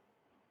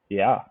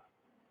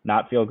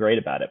not feel great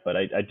about it, but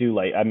I do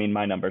like. I mean,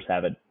 my numbers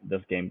have it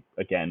this game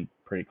again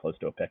pretty close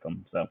to a pick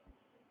 'em. So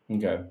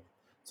okay,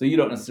 so you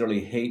don't necessarily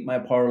hate my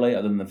parlay,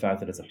 other than the fact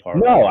that it's a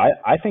parlay. No,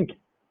 I think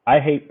I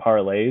hate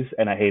parlays,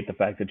 and I hate the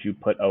fact that you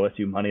put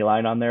OSU money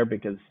line on there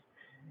because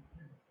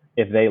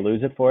if they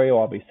lose it for you,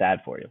 I'll be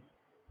sad for you.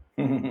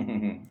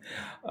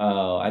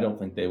 I don't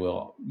think they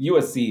will.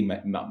 USC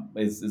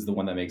is the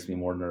one that makes me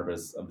more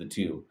nervous of the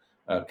two,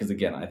 because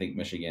again, I think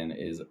Michigan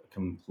is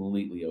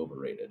completely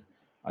overrated.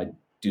 I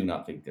do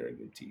not think they're a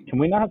good team. Can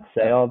we not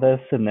say all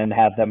this and then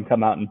have them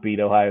come out and beat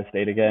Ohio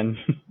State again?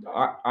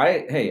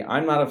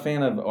 I'm not a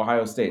fan of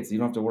Ohio State, so you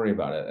don't have to worry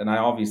about it. And I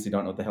obviously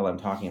don't know what the hell I'm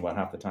talking about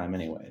half the time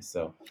anyway.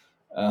 So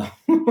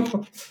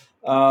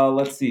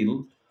let's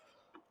see.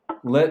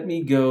 Let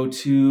me go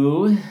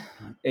to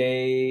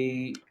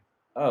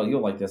oh,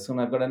 you'll like this one.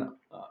 I've got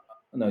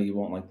no, you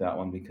won't like that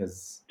one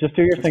because just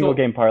do your single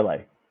game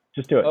parlay.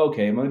 Just do it.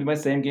 Okay, I'm going to do my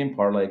same game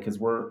parlay because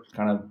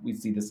we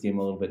see this game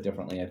a little bit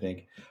differently, I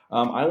think.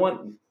 I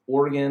want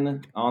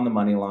Oregon on the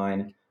money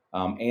line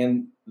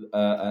and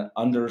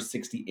under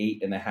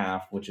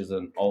 68.5, which is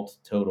an alt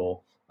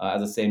total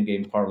as a same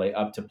game parlay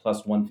up to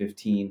plus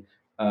 115.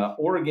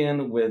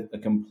 Oregon with a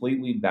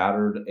completely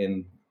battered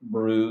and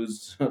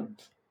bruised,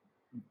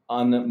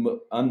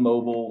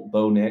 unmobile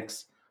Bo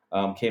Nix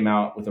came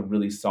out with a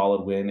really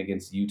solid win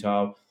against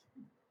Utah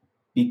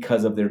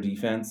because of their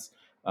defense.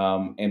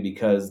 And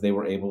because they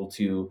were able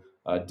to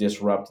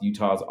disrupt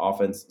Utah's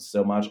offense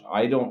so much,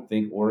 I don't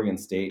think Oregon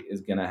State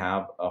is going to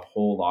have a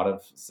whole lot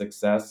of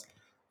success.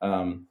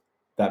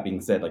 That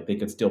being said, like they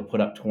could still put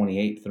up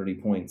 28, 30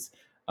 points,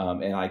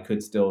 and I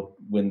could still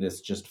win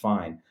this just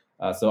fine.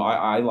 So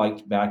I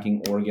liked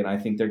backing Oregon. I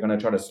think they're going to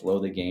try to slow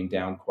the game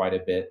down quite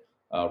a bit,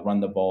 run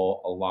the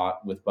ball a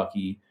lot with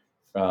Bucky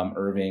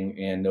Irving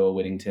and Noah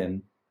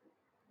Whittington,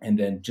 and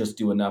then just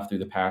do enough through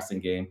the passing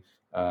game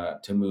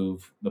to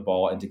move the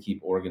ball and to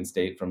keep Oregon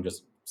State from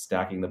just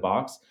stacking the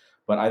box.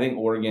 But I think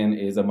Oregon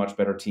is a much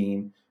better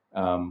team.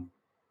 So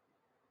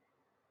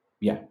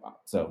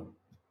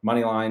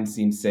money line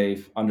seems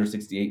safe. Under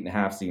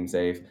 68.5 seems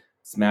safe.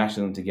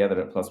 Smashing them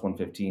together at plus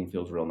 115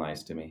 feels real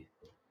nice to me.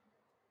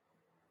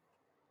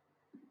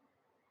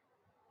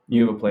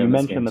 You have a play on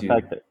this game too.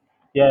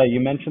 Yeah, you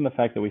mentioned the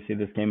fact that we see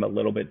this game a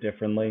little bit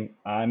differently.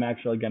 I'm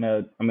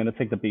gonna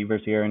take the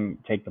Beavers here and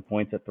take the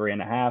points at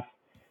 3.5.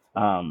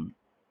 Um,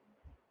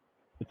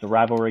 it's a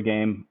rivalry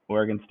game.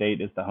 Oregon State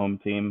is the home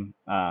team.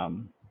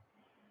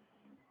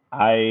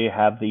 I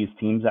have these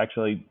teams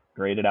actually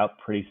graded out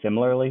pretty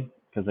similarly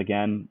because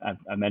again,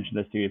 I've mentioned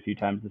this to you a few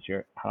times this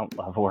year. I don't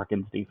love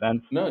Oregon's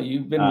defense, No,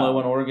 you've been low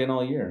on um, Oregon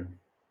all year.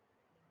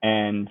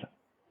 and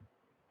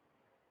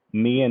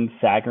me and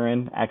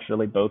Sagarin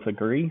actually both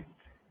agree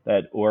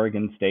that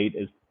Oregon State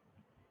is.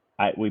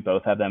 We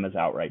both have them as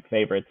outright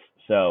favorites.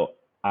 So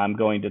I'm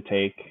going to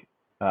take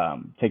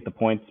the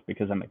points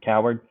because I'm a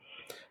coward.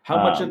 How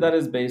much of Um, that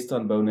is based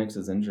on Bo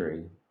Nix's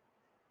injury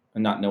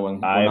and I've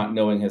not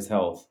knowing his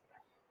health?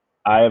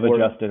 I have Or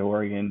adjusted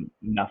Oregon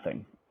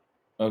nothing.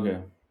 okay,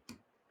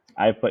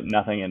 I've put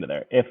nothing into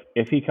there.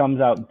 If he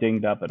comes out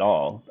dinged up at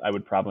all, I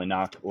would probably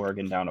knock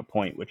Oregon down a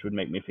point, which would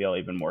make me feel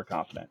even more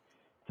confident.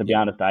 To be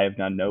yeah, honest, I've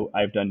done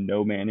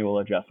no manual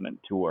adjustment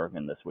to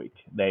Oregon this week.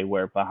 They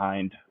were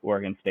behind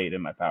Oregon State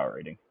in my power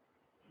rating.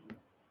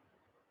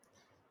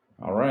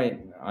 all right.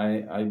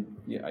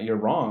 Yeah, you're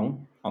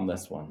wrong on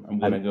this one. I'm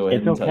gonna go ahead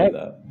It's and tell you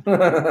okay.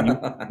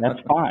 That's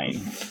that.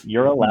 fine.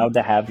 You're allowed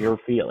to have your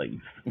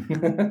feelings.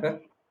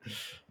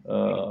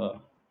 uh,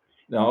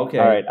 no, All okay.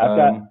 right,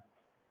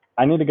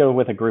 I need to go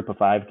with a group of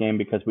five game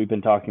because we've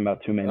been talking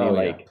about too many Oh yeah,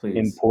 like please.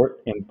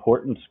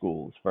 important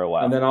schools for a And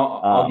while. then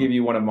I'll give Um,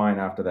 you one of mine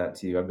after that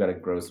too. I've got a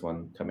gross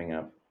one coming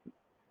up.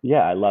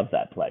 yeah, I love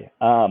that play.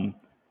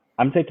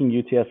 I'm taking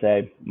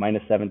UTSA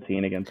minus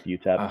 17 against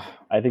UTEP. Uh,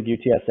 I think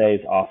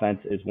UTSA's offense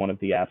is one of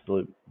the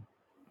absolute.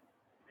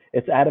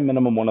 It's at a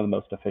minimum one of the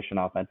most efficient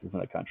offenses in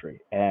the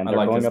country, and I they're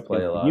like going this up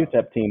play a against the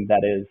lot. UTEP team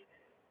that is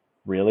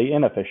really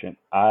inefficient.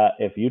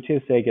 If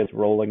UTSA gets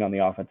rolling on the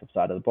offensive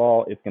side of the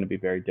ball, it's going to be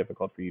very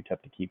difficult for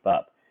UTEP to keep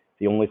up.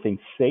 The only thing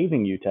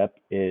saving UTEP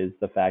is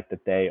the fact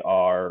that they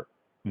are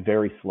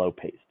very slow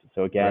paced.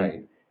 So again,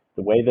 Right.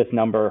 the way this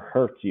number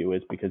hurts you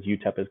is because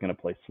UTEP is going to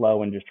play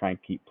slow and just try and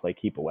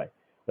keep away.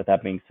 With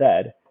that being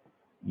said,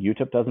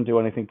 UTEP doesn't do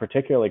anything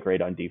particularly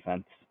great on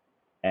defense,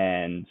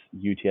 and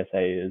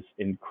UTSA is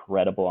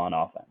incredible on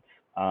offense.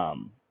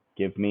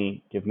 Give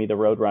me the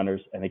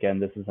Roadrunners, and again,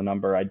 this is a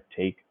number I'd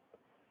take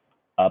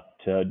up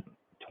to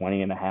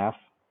 20 and a half,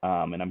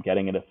 and I'm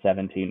getting it at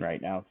 17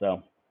 right now.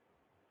 So,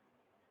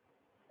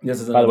 This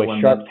is by the another way,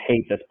 one Sharps that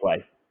hate this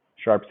play.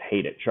 Sharps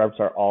hate it. Sharps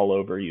are all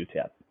over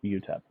UTEP,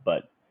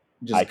 but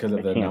just I, because of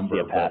I the can't see a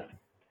number, path. but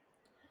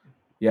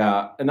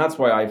yeah, and that's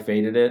why I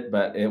faded it.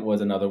 But it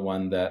was another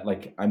one that,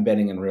 like, I'm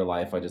betting in real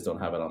life. I just don't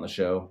have it on the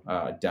show.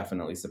 I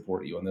definitely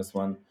support you on this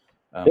one.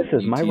 This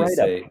is my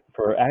write-up UTSA.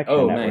 for Action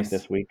Oh, Network nice.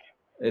 this week.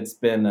 It's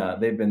been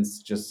they've been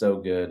just so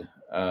good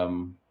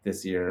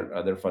this year.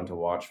 They're fun to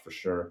watch for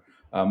sure.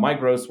 My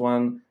gross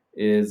one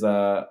is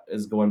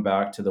going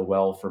back to the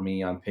well for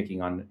me on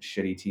picking on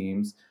shitty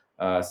teams.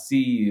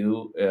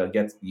 CU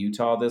gets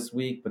Utah this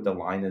week, but the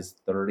line is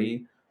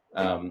 30,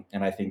 and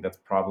I think that's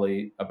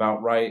probably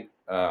about right.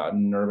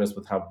 I'm nervous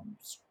with how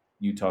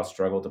Utah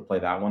struggled to play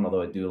that one,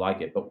 although I do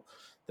like it.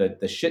 But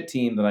the shit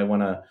team that I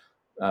want to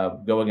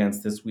go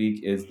against this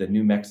week is the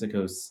New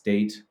Mexico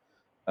State.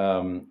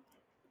 Um,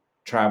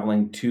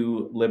 Traveling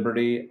to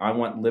Liberty. I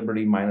want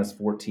Liberty minus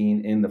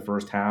 14 in the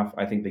first half.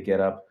 I think they get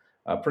up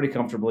pretty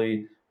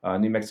comfortably.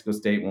 New Mexico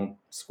State won't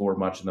score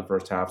much in the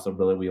first half, so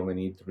really we only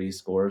need 3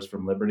 scores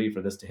from Liberty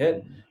for this to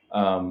hit.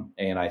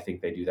 And I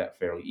think they do that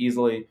fairly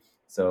easily.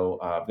 So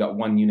I've got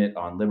one unit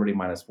on Liberty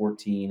minus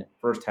 14,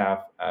 first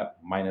half at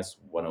minus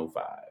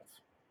 105.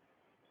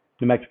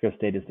 New Mexico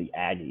State is the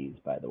Aggies,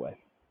 by the way.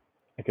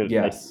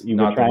 Yes, You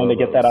were not the trying to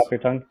get that off Lobos. your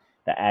tongue.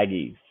 The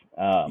Aggies.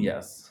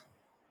 Yes.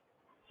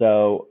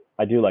 So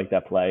I do like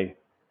that play.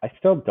 I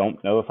still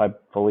don't know if I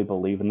fully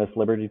believe in this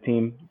Liberty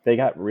team. They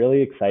got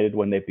really excited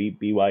when they beat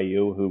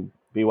BYU, who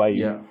BYU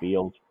Yeah.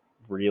 feels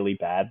really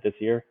bad this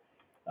year.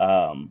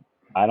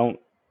 I don't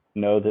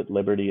know that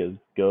Liberty is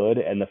good,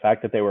 and the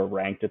fact that they were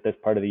ranked at this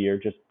part of the year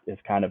just is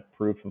kind of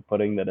proof of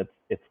putting that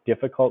it's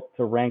difficult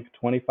to rank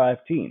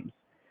 25 teams.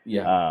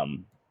 Yeah.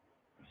 Um,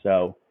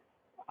 so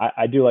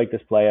I do like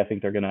this play. I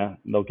think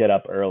they'll get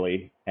up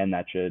early, and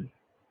that should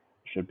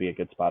be a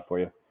good spot for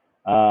you.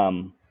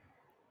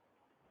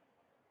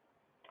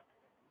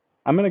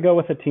 I'm going to go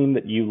with a team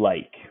that you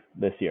like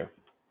this year.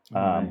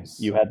 Nice.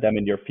 You had them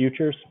in your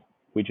futures.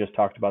 We just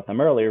talked about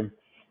them earlier.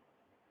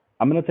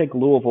 I'm going to take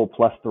Louisville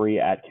 +3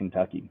 at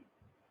Kentucky.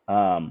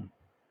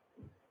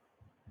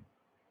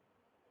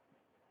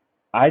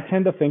 I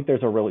tend to think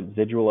there's a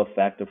residual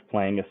effect of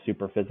playing a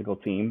super physical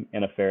team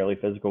in a fairly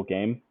physical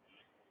game.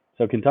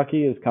 So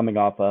Kentucky is coming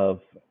off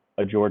of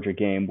a Georgia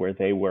game where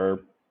they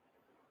were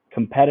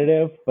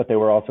competitive, but they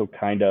were also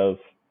kind of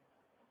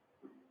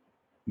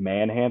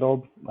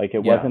manhandled. Like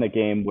it Yeah. wasn't a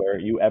game where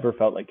you ever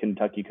felt like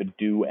Kentucky could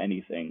do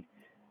anything.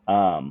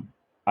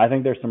 I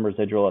think there's some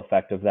residual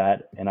effect of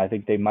that, and I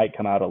think they might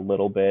come out a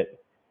little bit,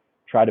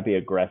 try to be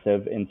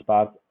aggressive in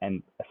spots,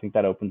 and I think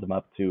that opens them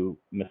up to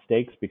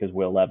mistakes because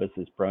Will Levis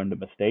is prone to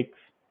mistakes.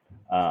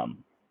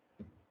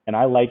 And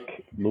I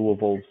like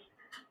Louisville's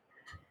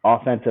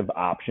offensive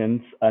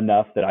options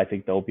enough that I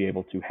think they'll be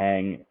able to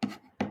hang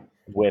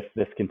with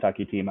this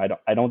Kentucky team.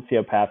 I don't see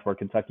a path where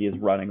Kentucky is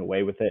running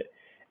away with it.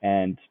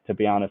 And to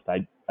be honest,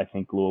 I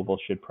think Louisville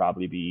should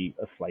probably be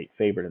a slight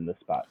favorite in this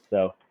spot.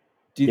 So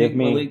Do you give think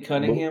me, Malik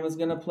Cunningham is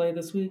going to play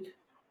this week?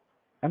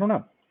 I don't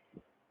know.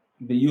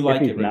 But you If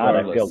like he's it not,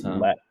 I feel regardless, huh?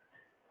 less.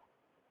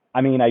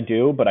 I mean, I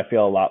do, but I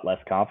feel a lot less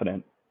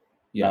confident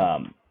Yeah.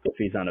 if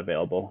he's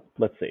unavailable.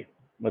 Let's see.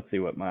 Let's see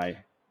what I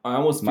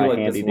almost feel my like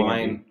handy this dandy.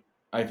 line.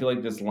 I feel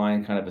like this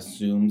line kind of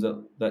assumes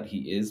that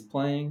he is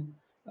playing.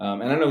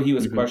 And I know he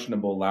was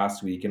questionable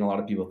last week, and a lot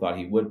of people thought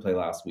he would play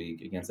last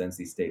week against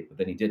NC State, but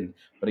then he didn't.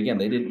 But again,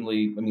 they didn't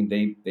really. I mean,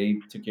 they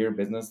took care of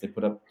business. They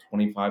put up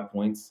 25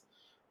 points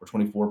or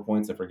 24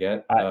 points, I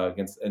forget,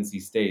 against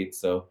NC State.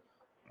 So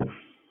may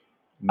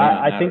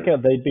not I think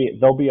matter.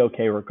 they'll be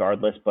okay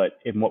regardless. But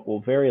in what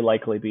will very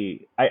likely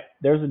be,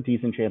 there's a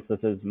decent chance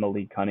this is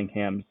Malik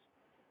Cunningham's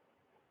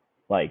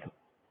like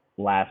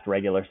last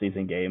regular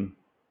season game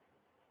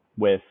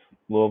with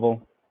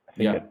Louisville. I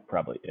think Yeah. it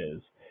probably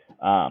is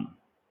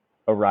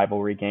a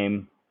rivalry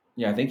game.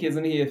 Yeah, I think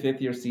isn't he a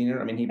fifth-year senior?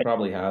 I mean, he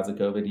probably has a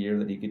COVID year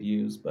that he could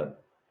use,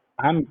 but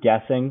I'm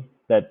guessing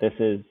that this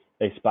is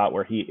a spot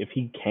where if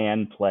he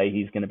can play,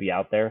 he's going to be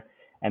out there.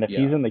 And if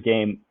yeah. he's in the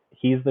game,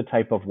 he's the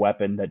type of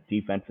weapon that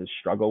defenses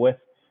struggle with.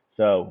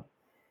 So,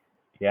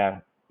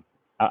 yeah,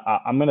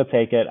 I'm going to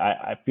take it.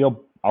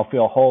 I'll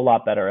feel a whole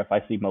lot better if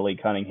I see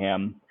Malik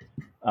Cunningham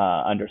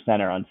under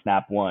center on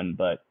snap one,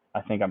 but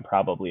I think I'm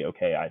probably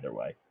okay either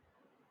way.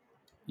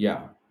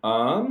 Yeah,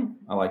 I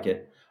like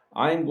it.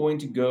 I'm going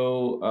to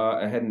go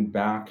ahead and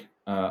back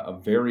a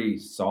very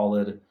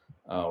solid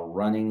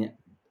running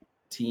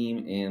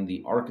team in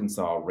the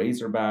Arkansas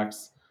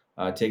Razorbacks,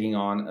 taking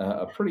on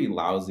a pretty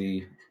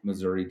lousy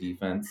Missouri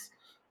defense.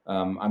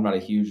 I'm not a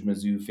huge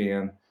Mizzou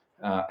fan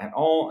at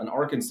all. In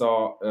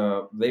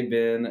Arkansas, they've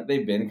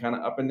been kind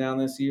of up and down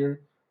this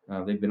year.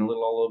 They've been a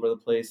little all over the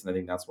place, and I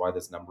think that's why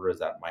this number is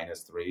at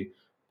 -3.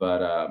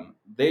 But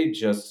they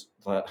just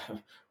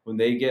when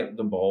they get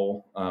the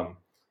ball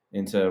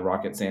into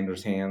Rocket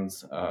Sanders'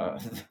 hands,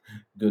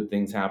 good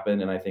things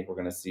happen, and I think we're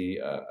going to see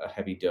a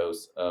heavy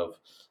dose of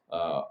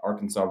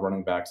Arkansas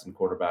running backs and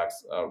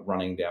quarterbacks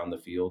running down the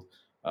field.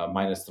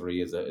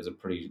 -3 is a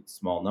pretty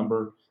small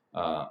number.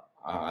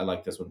 I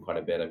like this one quite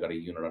a bit. I've got a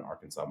unit on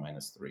Arkansas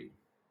 -3.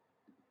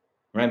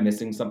 Am I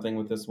missing something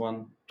with this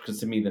one? Because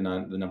to me, the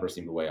numbers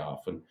seem way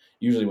off. And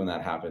usually when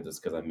that happens, it's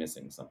because I'm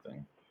missing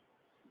something.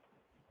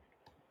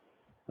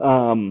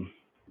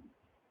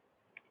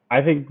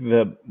 I think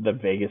the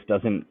Vegas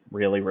doesn't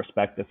really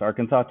respect this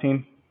Arkansas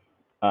team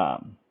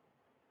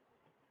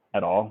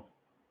at all.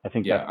 I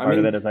think that's part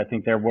of it. Is I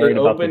think they're worried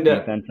about the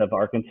defense of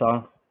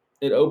Arkansas.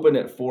 It opened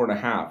at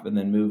 4.5 and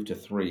then moved to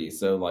 3.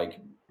 So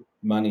like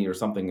money or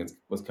something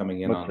was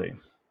coming in on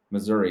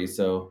Missouri.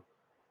 So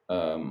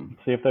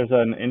see if there's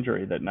an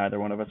injury that neither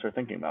one of us are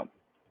thinking about.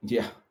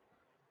 Yeah.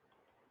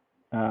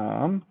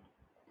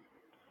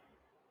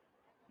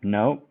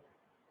 No.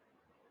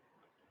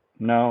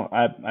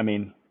 I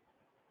mean,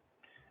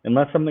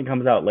 unless something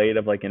comes out late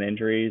of like an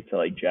injury to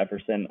like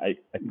Jefferson, I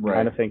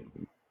kind of think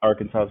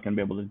Arkansas is going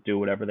to be able to do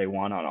whatever they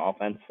want on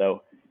offense.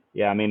 So,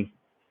 yeah, I mean,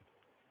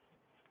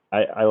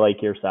 I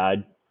like your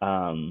side.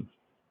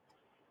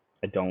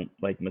 I don't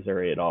like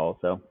Missouri at all.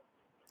 So.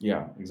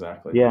 Yeah,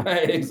 exactly. Yeah,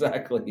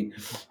 exactly.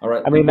 All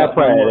right. I mean, that's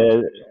why it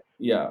is.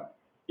 Yeah.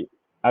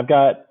 I've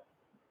got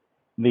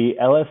the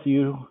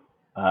LSU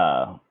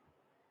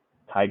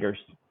Tigers.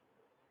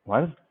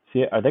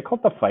 Are they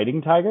called the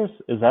Fighting Tigers?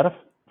 Is that a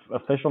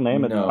official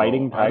name? It's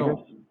Fighting Tigers?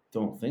 I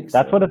don't think so.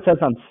 That's what it says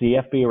on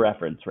CFB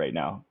reference right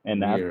now,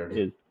 and that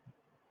is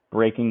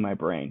breaking my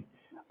brain.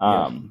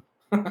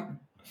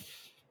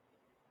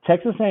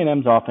 Texas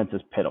A&M's offense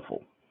is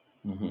pitiful.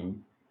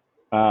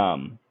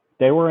 Mm-hmm.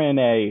 They were in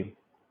a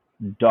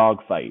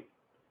dogfight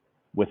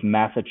with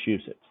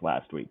Massachusetts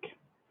last week,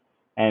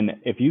 and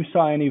if you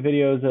saw any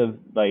videos of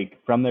like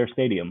from their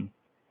stadium,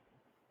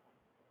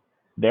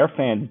 their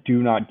fans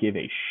do not give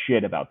a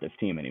shit about this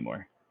team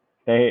anymore.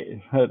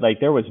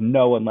 There was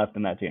no one left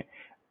in that team.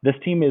 This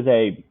team is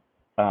a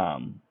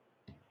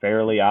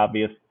fairly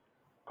obvious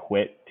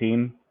quit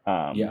team.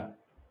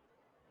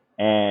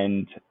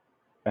 And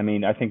I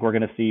mean, I think we're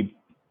going to see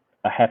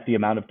a hefty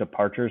amount of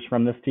departures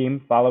from this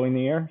team following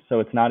the year. So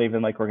it's not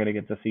even like we're going to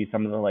get to see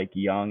some of the like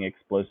young,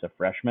 explosive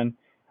freshmen,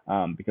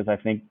 because I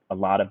think a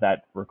lot of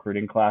that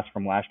recruiting class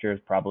from last year is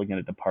probably going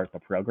to depart the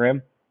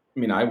program. I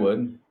mean, I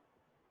would.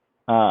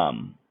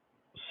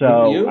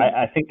 So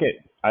I think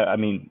I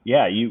mean,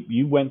 yeah,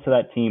 you went to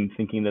that team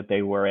thinking that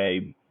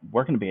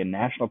we're going to be a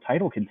national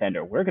title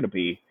contender. We're going to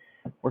be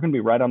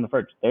right on the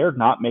verge. They're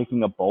not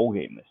making a bowl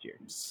game this year.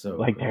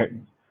 So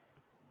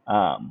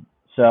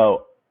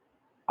so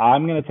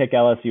I'm going to take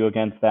LSU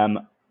against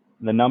them.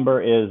 The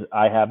number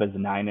I have is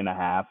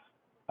 9.5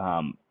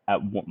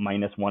 at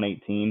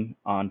 -118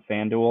 on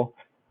FanDuel.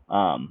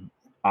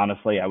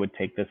 Honestly, I would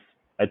take this.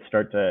 I'd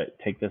start to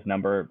take this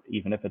number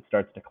even if it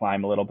starts to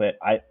climb a little bit.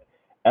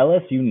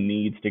 LSU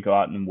needs to go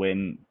out and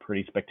win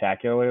pretty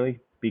spectacularly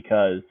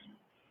because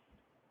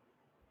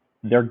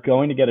they're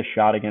going to get a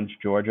shot against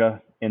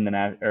Georgia in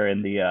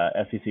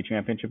the SEC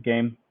championship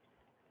game,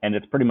 and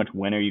it's pretty much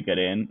win you get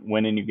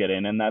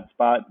in that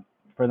spot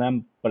for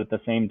them. But at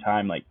the same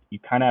time, like you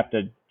kind of have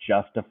to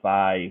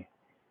justify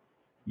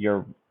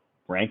your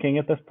ranking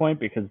at this point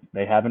because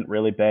they haven't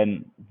really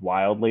been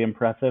wildly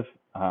impressive.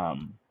 So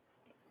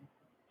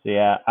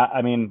yeah,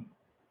 I mean,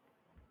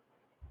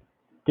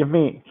 give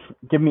me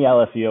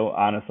LSU.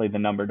 Honestly, the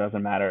number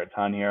doesn't matter a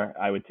ton here.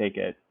 I would take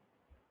it.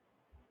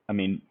 I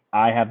mean,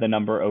 I have the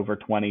number over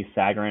 20.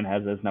 Sagarin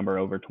has his number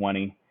over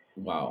 20.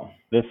 Wow.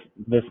 This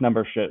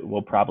number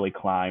will probably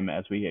climb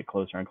as we get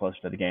closer and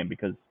closer to the game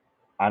because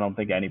I don't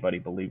think anybody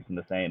believes in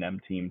this A&M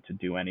team to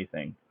do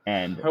anything.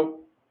 And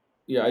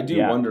I do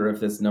wonder if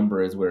this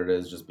number is where it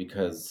is just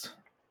because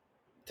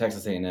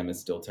Texas A&M is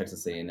still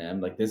Texas A&M.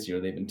 Like this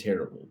year, they've been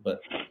terrible, but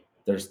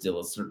there's still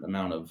a certain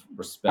amount of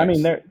respect. I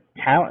mean, they're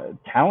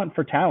talent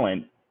for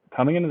talent.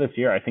 Coming into this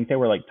year, I think they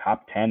were like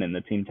top 10 in the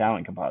team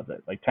talent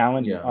composite. Like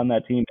talent on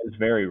that team is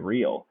very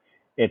real.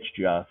 It's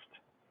just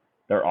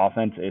their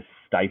offense is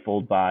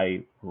stifled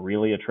by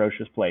really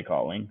atrocious play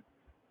calling.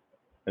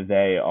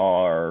 They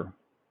are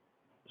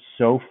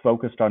so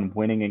focused on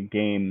winning in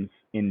games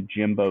in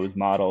Jimbo's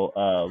model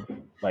of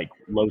like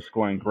low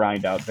scoring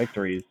grind out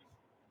victories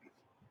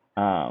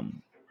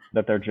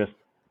that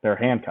they're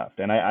handcuffed.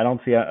 And I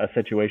don't see a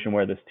situation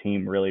where this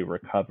team really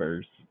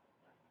recovers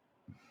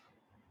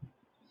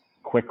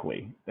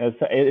quickly.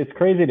 It's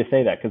crazy to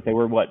say that because they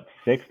were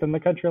sixth in the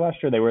country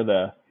last year. They were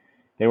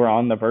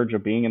on the verge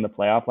of being in the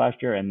playoff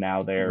last year, and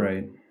now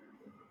they're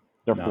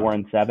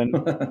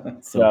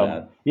 4-7. so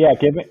bad. Yeah,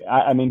 give me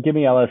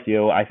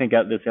LSU. I think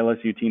this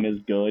LSU team is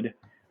good,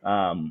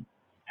 and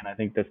I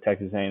think this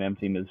Texas A&M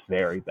team is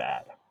very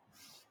bad.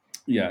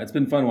 Yeah, it's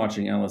been fun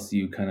watching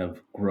LSU kind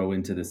of grow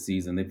into this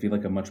season. They feel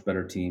like a much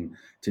better team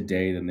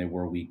today than they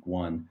were week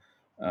one.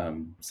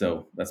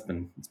 So it's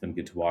been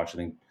good to watch. I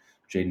think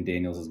Jaden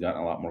Daniels has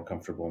gotten a lot more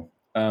comfortable.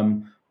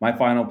 My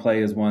final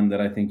play is one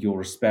that I think you'll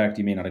respect.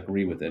 You may not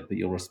agree with it, but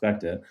you'll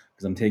respect it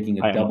because I'm taking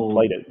a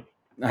double-digit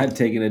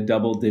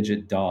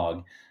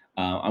dog.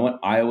 I went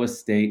Iowa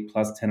State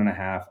plus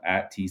 10.5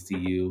 at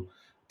TCU.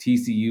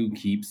 TCU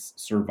keeps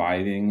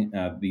surviving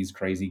these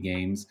crazy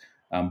games,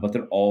 but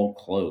they're all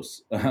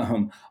close.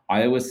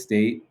 Iowa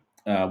State,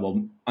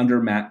 under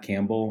Matt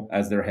Campbell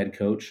as their head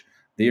coach,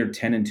 they are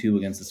 10-2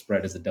 against the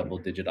spread as a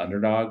double-digit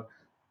underdog.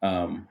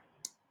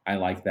 I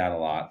like that a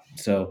lot.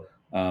 So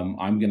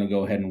I'm going to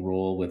go ahead and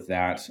roll with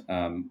that.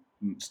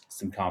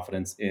 Some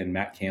confidence in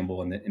Matt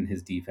Campbell and in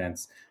his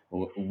defense,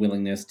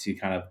 willingness to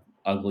kind of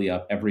ugly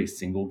up every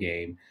single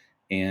game.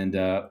 And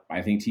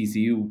I think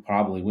TCU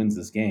probably wins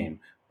this game,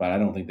 but I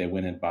don't think they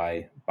win it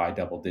by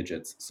double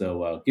digits.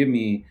 So give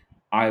me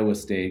Iowa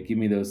State. Give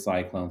me those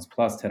Cyclones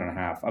plus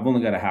 10.5. I've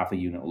only got a half a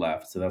unit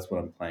left, so that's what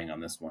I'm playing on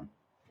this one.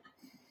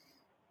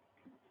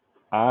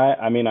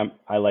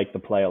 I like the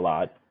play a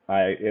lot.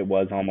 It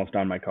was almost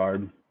on my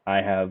card.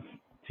 I have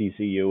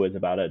TCU as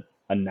about a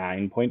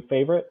 9-point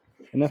favorite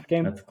in this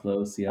game. That's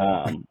close,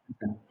 yeah.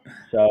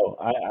 So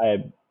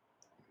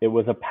it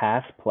was a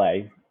pass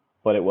play,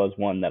 but it was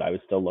one that I was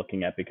still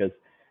looking at because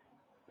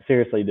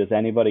seriously, does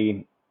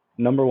anybody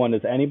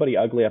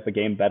ugly up a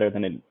game better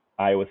than in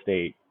Iowa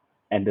State?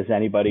 And does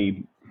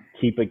anybody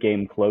keep a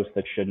game close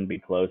that shouldn't be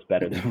close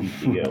better than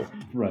TCU?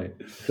 Right.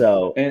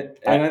 So and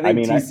I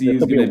think TCU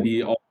is going to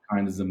be all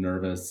kinds of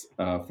nervous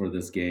for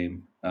this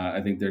game.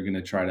 I think they're going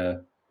to try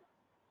to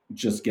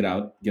just get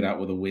out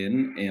with a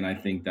win, and I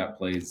think that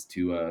plays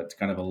to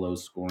kind of a low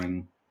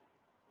scoring,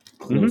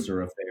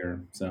 closer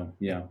affair. So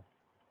yeah,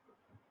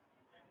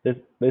 this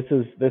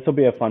will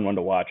be a fun one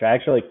to watch. I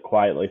actually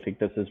quietly think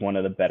this is one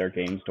of the better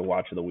games to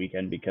watch of the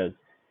weekend because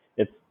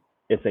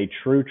it's a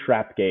true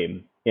trap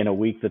game in a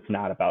week that's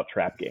not about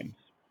trap games.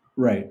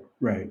 Right.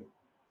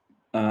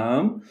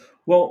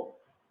 Well,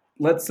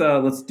 let's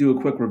do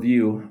a quick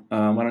review.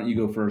 Why don't you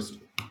go first?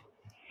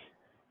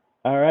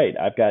 All right,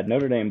 I've got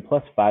Notre Dame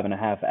plus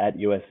 5.5 at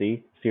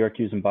USC,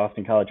 Syracuse and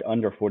Boston College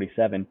under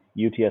 47,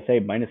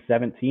 UTSA minus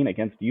 17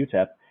 against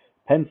UTEP,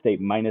 Penn State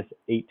minus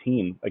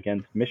 18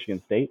 against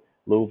Michigan State,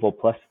 Louisville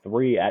plus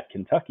 3 at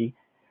Kentucky,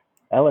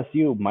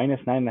 LSU minus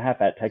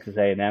 9.5 at Texas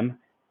A&M,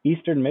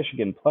 Eastern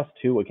Michigan plus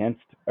 2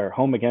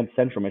 home against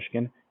Central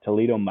Michigan,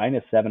 Toledo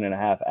minus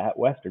 7.5 at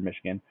Western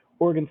Michigan,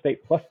 Oregon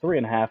State plus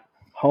 3.5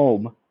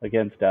 home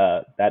against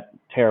that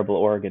terrible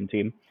Oregon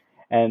team.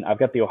 And I've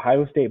got the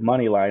Ohio State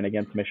money line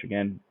against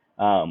Michigan.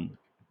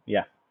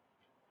 Yeah.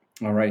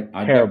 All right.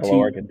 Terrible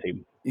Oregon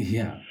team.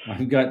 Yeah.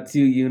 I've got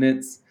 2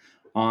 units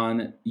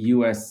on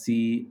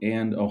USC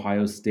and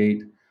Ohio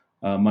State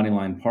money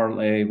line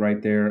parlay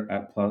right there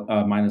at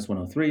minus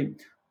 103.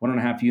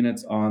 1.5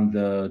 units on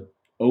the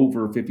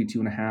over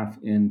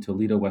 52.5 in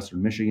Toledo,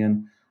 Western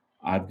Michigan.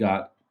 I've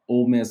got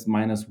Ole Miss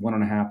minus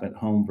 1.5 at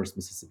home versus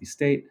Mississippi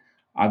State.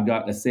 I've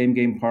got a same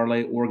game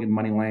parlay, Oregon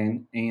money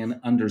line and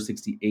under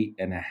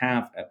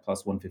 68.5 at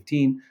plus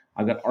 115.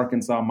 I've got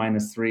Arkansas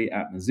minus 3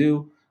 at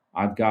Mizzou.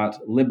 I've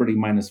got Liberty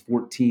minus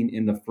 14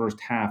 in the first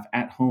half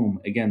at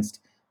home against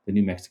the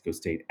New Mexico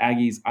State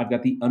Aggies. I've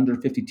got the under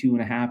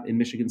 52.5 in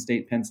Michigan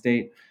State, Penn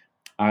State.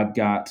 I've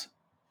got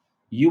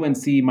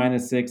UNC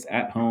 -6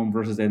 at home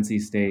versus NC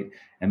State.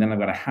 And then I've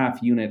got a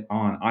half unit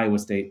on Iowa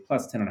State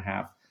plus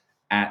 10.5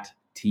 at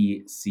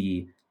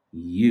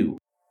TCU.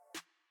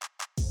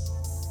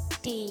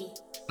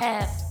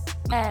 DFS.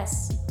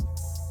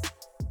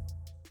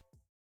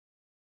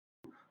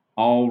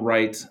 All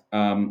right.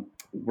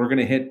 We're going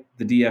to hit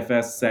the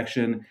DFS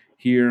section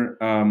here.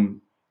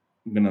 I'm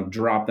going to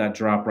drop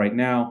right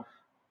now.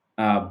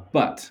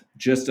 But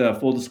just a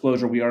full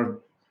disclosure, we are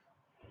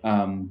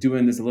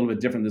doing this a little bit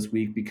different this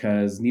week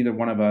because neither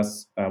one of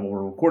us,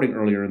 we're recording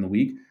earlier in the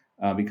week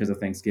because of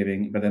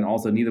Thanksgiving, but then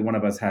also neither one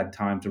of us had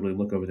time to really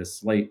look over this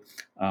slate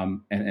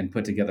and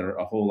put together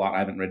a whole lot. I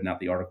haven't written out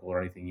the article or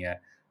anything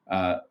yet.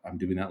 I'm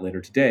doing that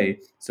later today.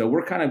 So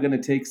we're kind of going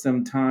to take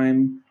some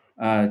time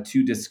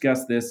to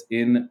discuss this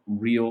in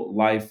real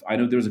life. I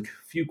know there's a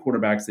few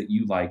quarterbacks that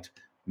you liked,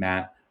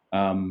 Matt.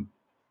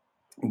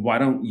 Why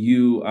don't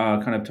you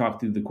kind of talk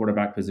through the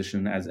quarterback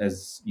position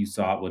as you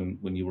saw it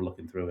when you were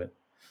looking through it?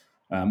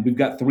 We've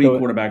got three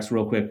quarterbacks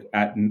real quick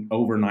at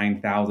over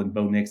 9,000.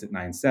 Bo Nix at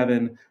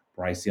 9.7,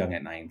 Bryce Young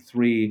at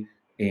 9.3,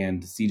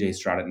 and CJ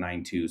Stroud at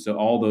 9.2. So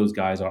all those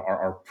guys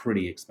are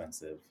pretty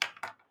expensive.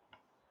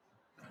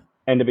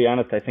 And to be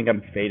honest, I think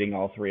I'm fading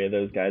all three of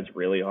those guys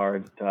really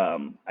hard.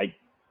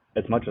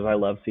 As much as I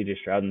love CJ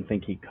Stroud and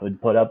think he could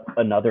put up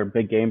another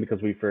big game,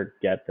 because we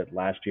forget that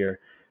last year,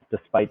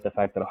 despite the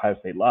fact that Ohio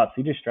State lost,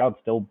 CJ Stroud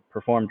still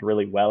performed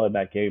really well in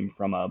that game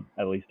from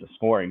at least a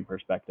scoring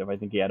perspective. I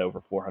think he had over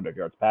 400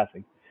 yards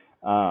passing.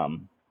 The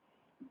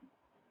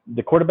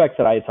quarterbacks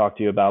that I talked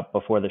to you about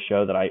before the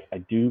show that I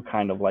do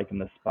kind of like in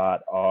this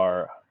spot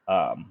are,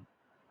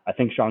 I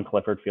think Sean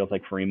Clifford feels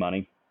like free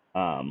money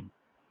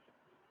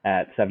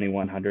at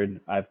 7,100.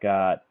 I've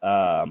got,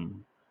 I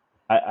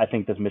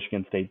think this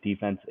Michigan State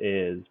defense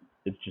is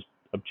just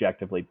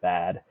objectively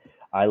bad.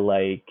 I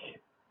like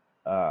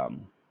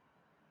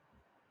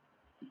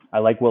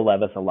Will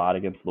Levis a lot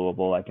against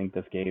Louisville. I think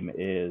this game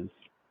is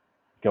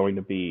going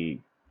to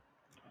be,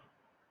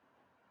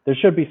 there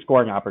should be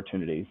scoring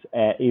opportunities,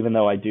 even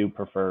though I do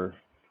prefer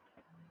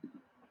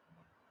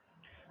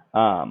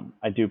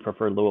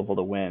Louisville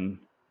to win.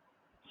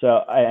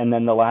 So, and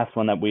then the last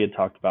one that we had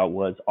talked about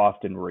was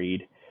Austin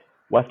Reed.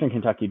 Western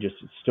Kentucky just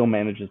still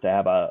manages to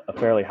have a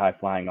fairly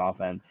high-flying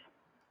offense.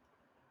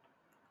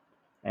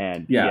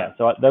 And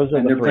so those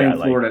are the three. They're playing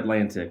Florida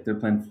Atlantic. They're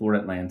playing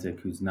Florida Atlantic,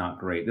 who's not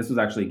great. This was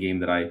actually a game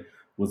that I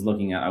was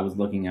looking at. I was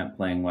looking at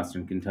playing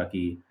Western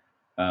Kentucky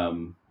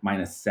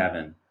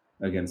 -7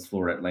 against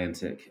Florida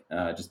Atlantic,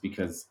 just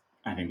because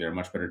I think they're a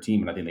much better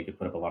team, and I think they could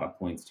put up a lot of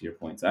points. To your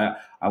points, I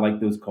like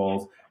those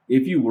calls.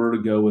 If you were to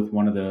go with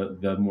one of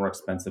the more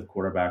expensive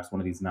quarterbacks,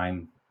 one of these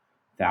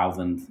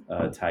 9,000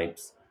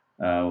 types,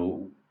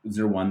 is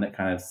there one that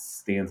kind of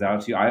stands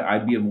out to you?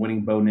 I'd be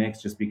avoiding Bo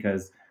Nix just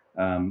because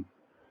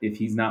if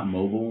he's not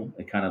mobile,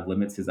 it kind of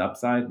limits his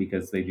upside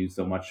because they do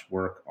so much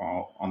work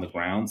on the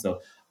ground.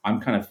 So I'm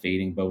kind of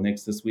fading Bo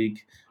Nix this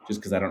week just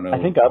because I don't know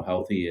how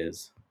healthy he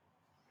is.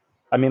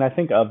 I mean, I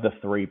think of the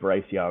three,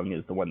 Bryce Young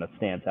is the one that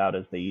stands out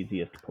as the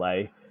easiest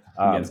play.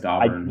 Against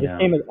Auburn, this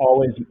game is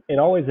always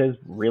is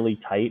really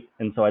tight,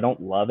 and so I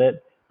don't love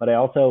it. But I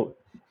also,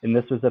 and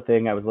this was the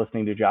thing, I was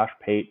listening to Josh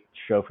Pate's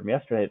show from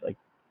yesterday, like,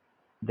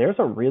 there's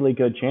a really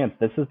good chance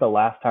this is the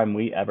last time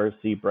we ever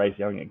see Bryce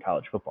Young in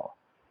college football.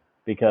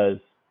 Because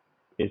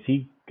is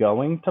he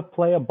going to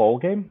play a bowl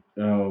game?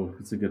 Oh,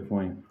 that's a good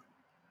point.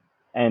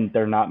 And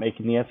they're not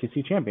making the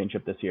SEC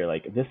championship this year.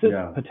 Like, this is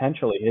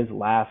potentially his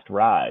last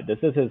ride. This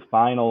is his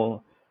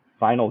final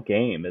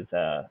game as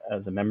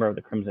a member of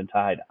the Crimson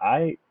Tide.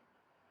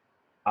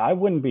 I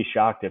wouldn't be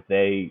shocked if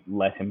they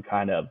let him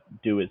kind of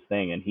do his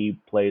thing and he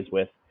plays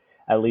with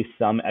at least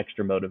some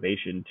extra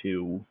motivation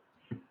to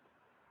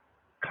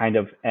kind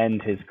of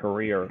end his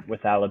career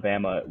with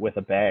Alabama with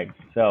a bag.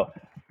 So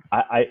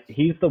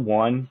he's the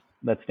one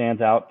that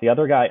stands out. The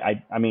other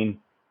guy, I mean,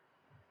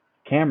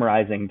 Cam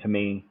Rising, to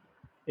me,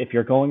 if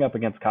you're going up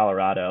against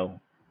Colorado,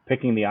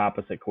 picking the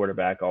opposite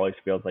quarterback always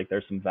feels like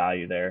there's some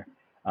value there.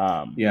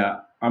 I'm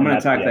going to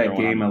attack that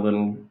game a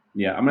little.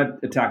 Yeah, I'm going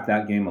to attack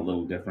that game a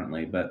little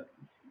differently, but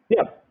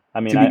I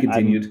mean, to be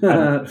continued.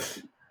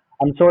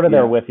 I'm sort of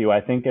there with you.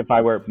 I think if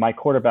I were my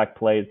quarterback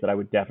plays that I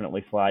would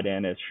definitely slide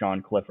in is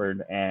Sean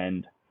Clifford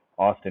and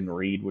Austin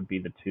Reed would be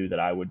the two that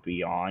I would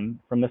be on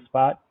from this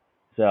spot.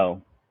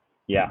 So,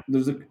 yeah.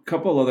 There's a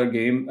couple other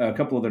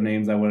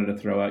names I wanted to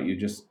throw at you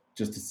just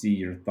to see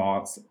your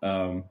thoughts.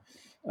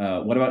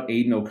 What about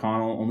Aiden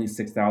O'Connell? Only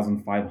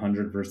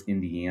 6,500 versus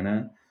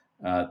Indiana.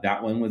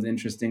 That one was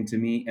interesting to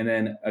me. And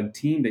then a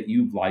team that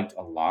you've liked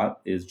a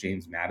lot is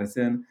James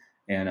Madison,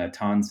 and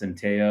Todd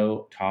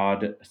Centeio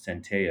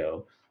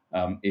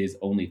is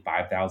only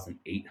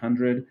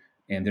 5,800,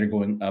 and they're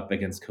going up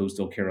against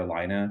Coastal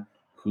Carolina,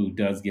 who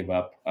does give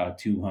up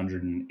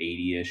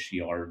 280-ish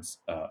yards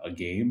a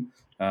game.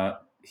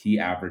 He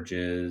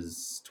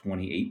averages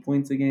 28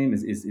 points a game.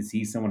 Is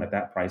he someone at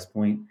that price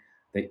point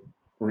that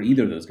or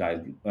either of those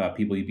guys,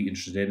 people you'd be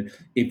interested in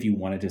if you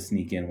wanted to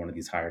sneak in one of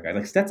these higher guys.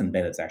 Like Stetson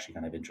Bennett's actually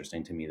kind of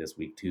interesting to me this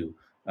week too,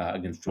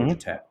 against Georgia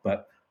Tech,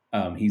 but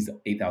he's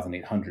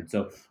 8,800.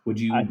 So would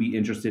you be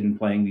interested in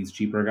playing these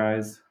cheaper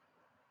guys?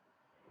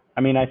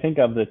 I mean, I think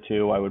of the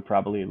two, I would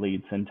probably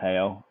lead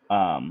Centeio.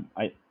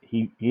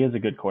 He is a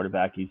good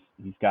quarterback. He's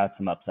got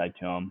some upside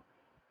to him.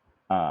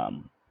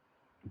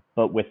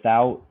 But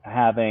without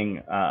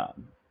having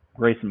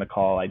Grayson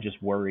McCall, I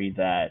just worry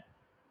that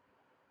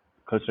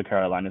Coastal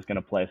Carolina is going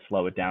to play a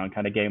slow it down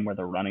kind of game where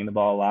they're running the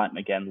ball a lot and,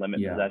 again,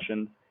 limit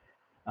possessions,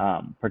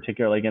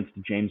 particularly against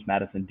the James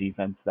Madison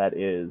defense that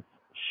is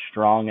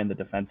strong in the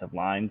defensive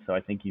line. So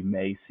I think you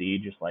may see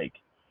just like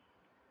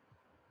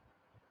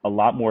a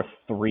lot more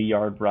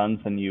 3-yard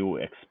runs than you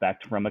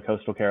expect from a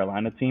Coastal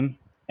Carolina team.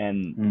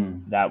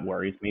 And that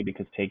worries me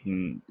because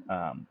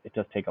it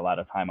does take a lot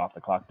of time off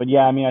the clock. But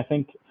yeah, I mean, I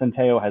think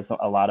Centeio has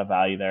a lot of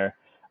value there.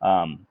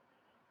 Aiden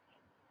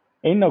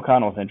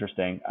O'Connell is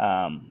interesting.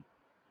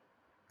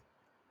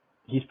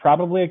 He's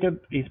probably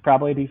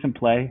a decent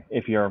play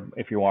if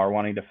you are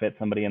wanting to fit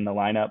somebody in the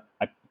lineup.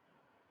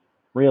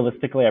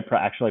 Realistically, I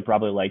actually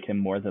probably like him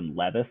more than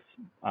Levis.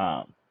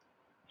 I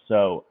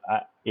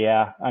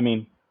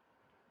mean,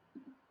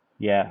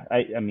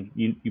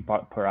 you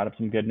put out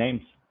some good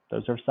names.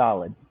 Those are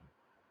solid.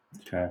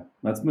 Okay,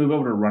 let's move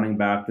over to running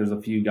back. There's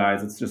a few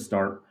guys. Let's just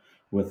start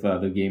with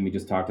the game we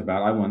just talked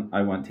about. I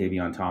want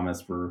Tavion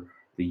Thomas for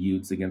the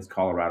Utes against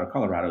Colorado.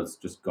 Colorado's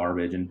just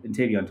garbage, and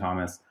Tavion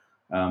Thomas,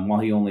 while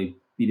he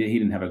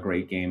didn't have a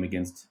great game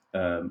against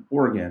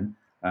Oregon,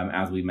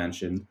 as we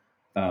mentioned,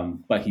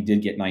 but he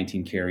did get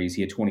 19 carries.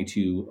 He had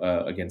 22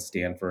 against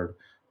Stanford.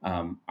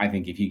 I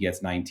think if he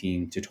gets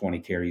 19 to 20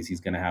 carries,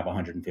 he's going to have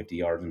 150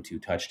 yards and 2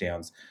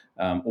 touchdowns.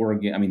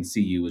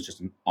 CU was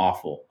just an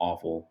awful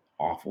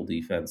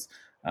defense.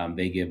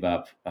 They give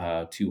up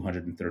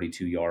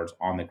 232 yards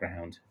on the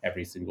ground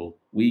every single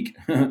week.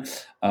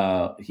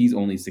 He's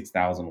only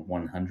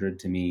 6,100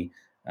 to me.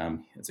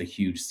 It's a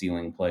huge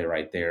ceiling play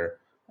right there.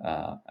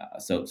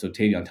 So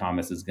Tavion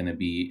Thomas is going to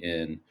be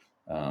in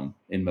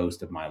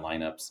most of my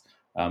lineups.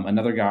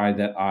 Another guy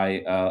that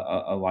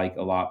I like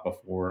a lot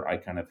before I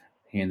kind of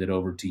hand it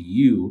over to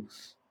you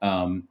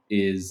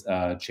is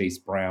Chase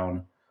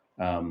Brown,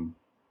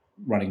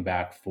 running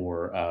back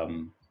for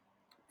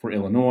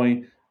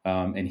Illinois,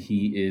 and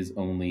he is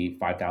only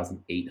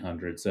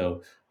 5,800.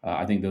 So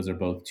I think those are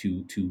both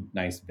two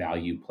nice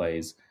value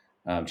plays.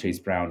 Chase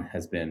Brown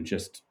has been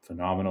just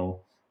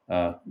phenomenal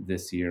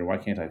this year. Why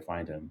can't I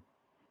find him?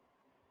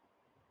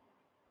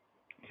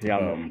 Is he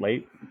on the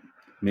slate?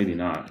 Maybe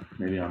not.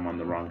 Maybe I'm on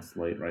the wrong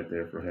slate right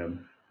there for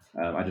him.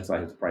 I just saw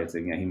his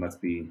pricing. Yeah, he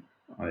must be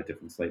on a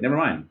different slate. Never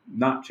mind.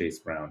 Not Chase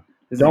Brown.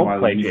 This is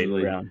why Chase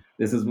Brown.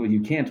 This is why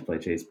you can't play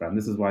Chase Brown.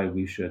 This is why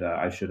we should.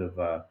 I should have.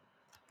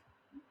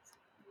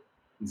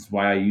 This is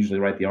why I usually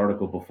write the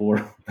article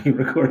before we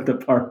record the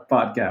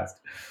podcast.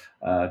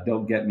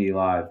 Don't get me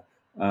live.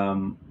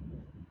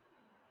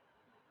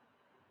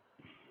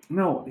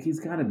 No, he's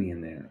got to be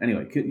in there.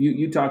 Anyway,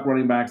 you talk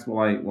running backs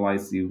while I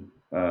see.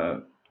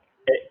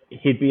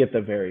 He'd be at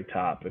the very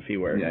top if he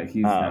were. Yeah,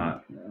 he's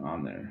not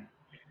on there.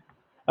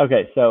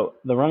 Okay, so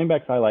the running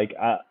backs I like,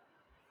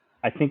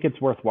 I think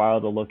it's worthwhile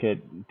to look at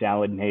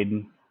Dallin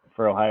Hayden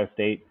for Ohio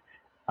State.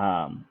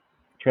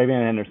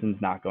 TreVeyon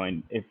Henderson's not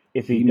going.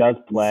 If he does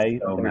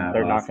play,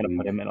 they're not going to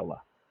put him in a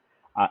lot.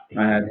 I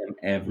had him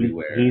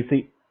everywhere.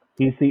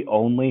 He's the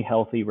only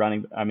healthy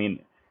running. I mean,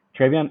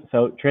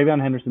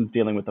 TreVeyon Henderson's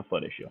dealing with a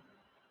foot issue.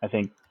 I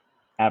think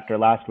after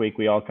last week,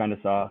 we all kind of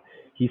saw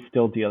he's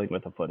still dealing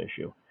with a foot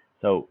issue.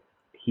 So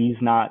he's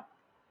not.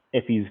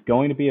 If he's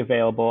going to be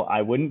available,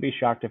 I wouldn't be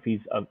shocked if he's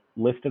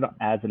listed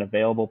as an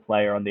available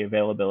player on the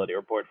availability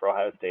report for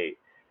Ohio State,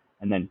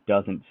 and then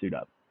doesn't suit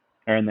up,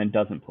 and then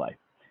doesn't play.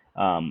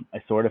 I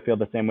sort of feel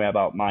the same way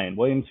about Mayan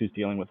Williams, who's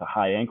dealing with a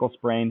high ankle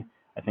sprain.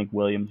 I think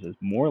Williams is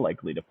more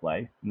likely to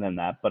play than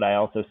that, but I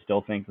also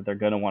still think that they're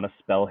going to want to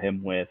spell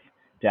him with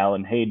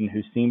Dallin Hayden,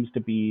 who seems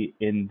to be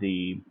in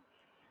the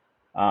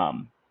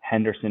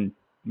Henderson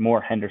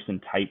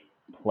type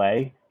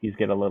play. He's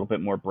got a little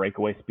bit more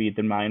breakaway speed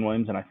than Mayan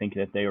Williams, and I think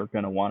that they are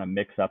going to want to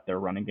mix up their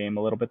running game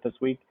a little bit this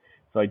week.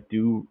 So I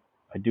do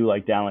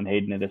like Dallin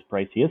Hayden at his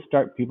price.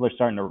 People are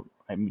starting to.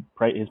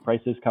 His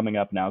price is coming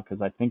up now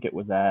because I think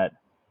he's at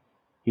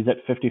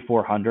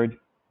 5,400.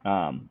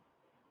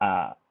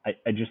 I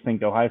just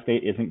think Ohio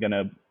State isn't going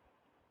to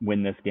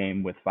win this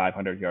game with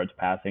 500 yards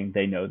passing.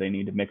 They know they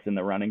need to mix in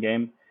the running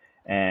game,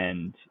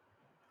 and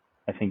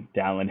I think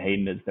Dallin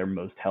Hayden is their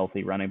most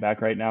healthy running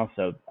back right now,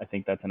 so I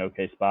think that's an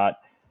okay spot.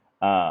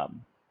 I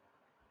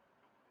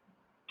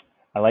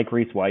like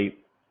Reese White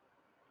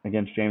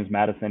against James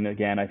Madison.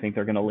 Again, I think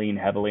they're going to lean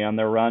heavily on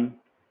their run.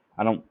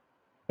 I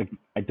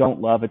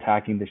don't love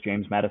attacking this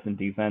James Madison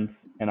defense,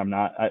 and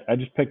I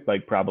just picked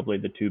like probably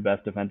the 2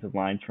 best defensive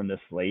lines from this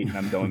slate, and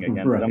I'm going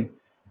against right. them.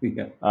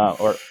 Yeah.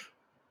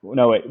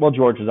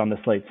 George is on the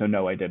slate, so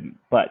no, I didn't.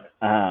 But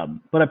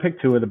I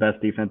picked 2 of the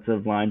best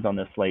defensive lines on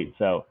this slate,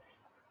 so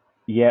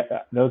yeah,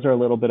 those are a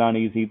little bit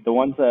uneasy. The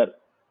ones that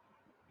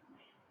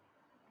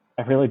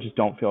I really just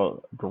don't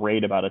feel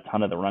great about a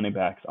ton of the running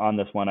backs on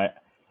this one.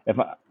 If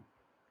I,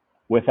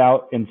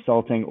 without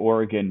insulting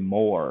Oregon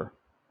more,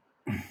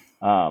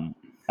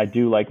 I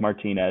do like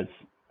Martinez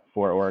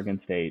for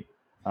Oregon State,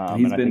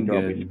 He's and I think been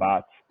there will be good.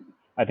 spots.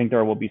 I think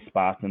there will be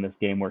spots in this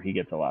game where he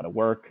gets a lot of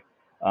work.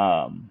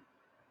 And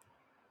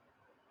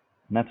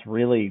that's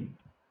really,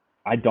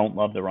 I don't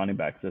love the running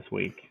backs this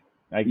week.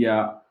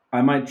 Yeah,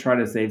 I might try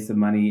to save some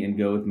money and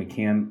go with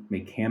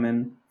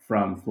McCammon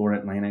from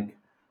Florida Atlantic.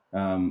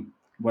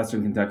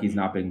 Western Kentucky's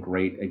not been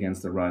great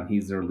against the run.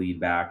 He's their lead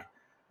back,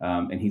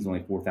 and he's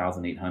only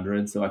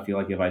 4,800. So I feel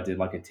like if I did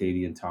like a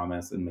Tavian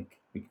Thomas and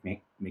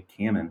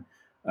McCammon,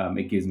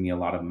 it gives me a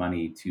lot of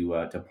money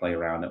to play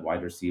around at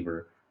wide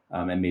receiver,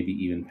 and maybe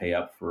even pay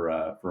up for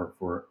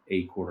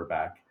a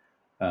quarterback.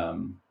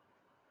 Um,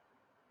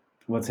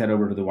 let's head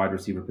over to the wide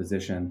receiver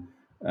position.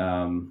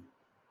 Um,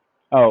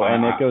 Oh, I,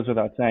 and it I, goes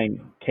without saying,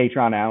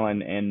 Katron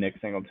Allen and Nick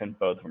Singleton,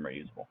 both of them are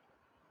usable.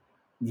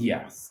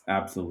 Yes,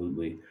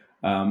 absolutely.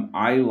 I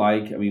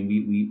mean,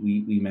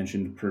 we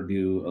mentioned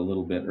Purdue a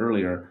little bit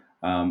earlier.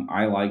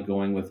 I like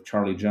going with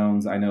Charlie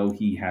Jones. I know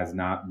he has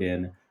not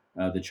been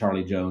the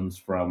Charlie Jones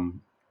from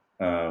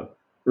uh,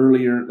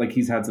 earlier. Like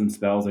he's had some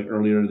spells like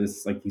earlier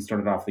this, like he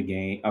started off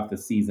the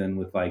season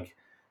with like,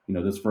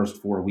 those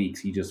first 4 weeks,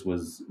 he just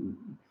was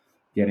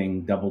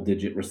getting double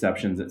digit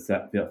receptions.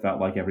 Felt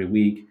like every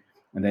week.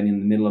 And then in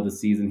the middle of the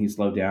season, he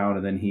slowed down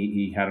and then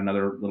he had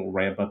another little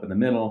ramp up in the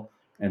middle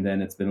and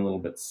then it's been a little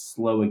bit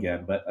slow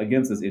again. But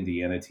against this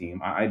Indiana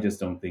team, I just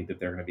don't think that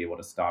they're going to be able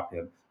to stop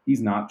him.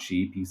 He's not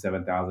cheap; he's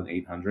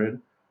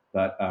 7,800,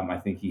 but I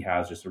think he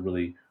has just a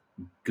really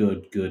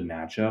good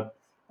matchup,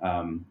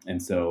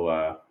 and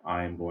so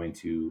I'm going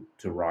to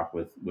rock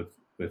with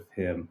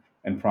him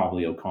and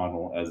probably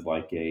O'Connell as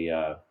like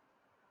a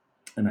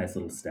nice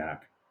little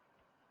stack.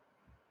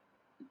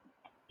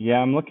 Yeah,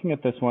 I'm looking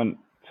at this one.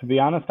 To be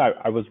honest,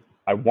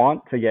 I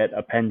want to get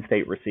a Penn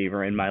State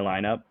receiver in my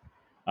lineup,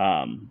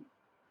 um,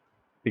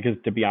 because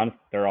to be honest,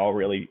 they're all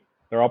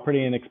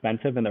pretty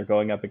inexpensive and they're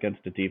going up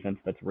against a defense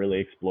that's really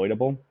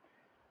exploitable.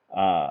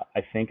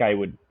 I think I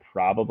would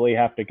probably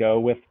have to go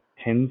with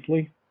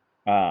Tinsley.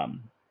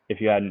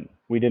 If you hadn't,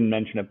 we didn't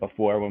mention it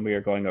before when we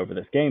were going over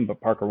this game, but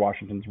Parker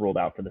Washington's ruled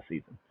out for the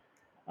season.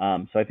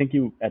 So I think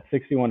you at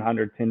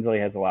 6,100, Tinsley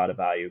has a lot of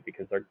value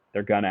because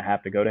they're gonna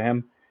have to go to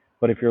him.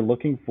 But if you're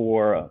looking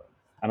for,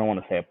 I don't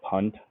want to say a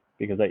punt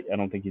because I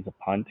don't think he's a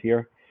punt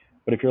here.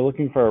 But if you're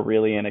looking for a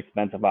really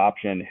inexpensive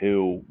option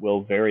who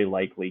will very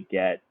likely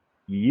get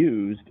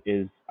used,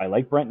 is I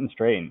like Brenton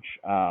Strange.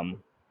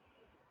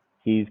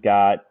 He's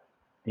got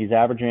he's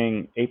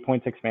averaging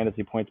 8.6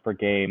 fantasy points per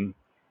game.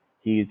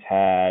 He's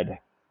had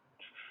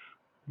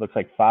looks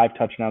like 5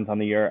 touchdowns on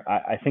the year.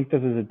 I think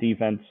this is a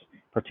defense,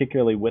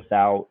 particularly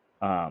without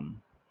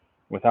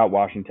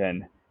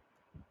Washington.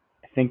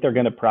 I think they're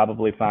going to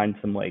probably find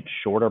some like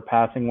shorter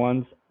passing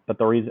ones, but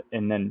the reason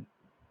and then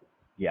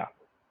yeah,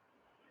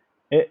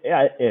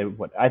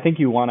 I think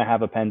you want to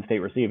have a Penn State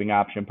receiving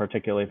option,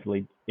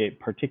 particularly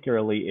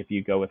if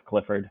you go with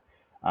Clifford.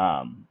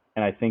 And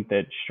I think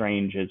that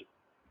Strange is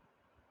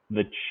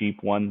the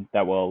cheap one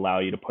that will allow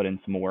you to put in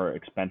some more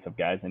expensive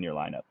guys in your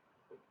lineup.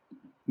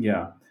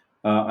 Yeah.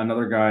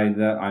 Another guy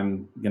that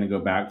I'm going to go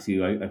back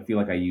to, I feel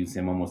like I use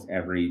him almost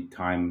every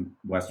time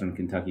Western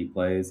Kentucky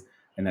plays,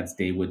 and that's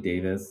Dawood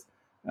Davis.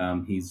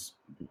 He's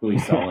really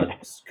solid,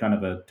 kind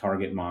of a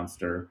target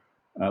monster.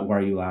 Why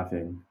are you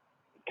laughing?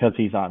 Because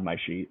he's on my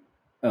sheet.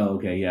 Oh,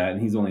 okay, yeah,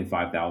 and he's only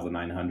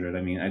 5,900.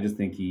 I mean, I just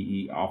think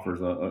he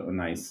offers a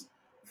nice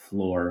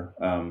floor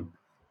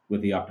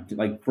with the opportunity,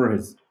 like for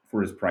his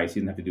price. He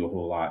didn't have to do a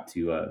whole lot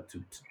to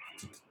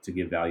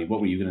give value.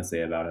 What were you going to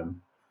say about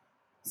him?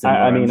 Similar,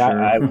 I I'm mean,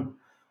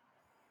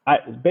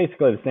 sure.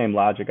 basically the same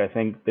logic. I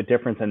think the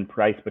difference in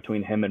price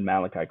between him and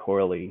Malachi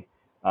Corley,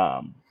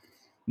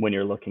 when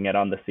you're looking at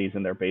on the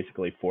season, they're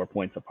basically 4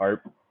 points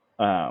apart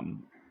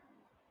on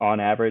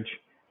average.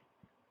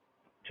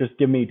 Just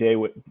give me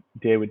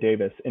Dawood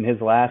Davis in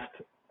his I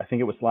think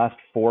it was last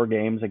 4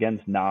 games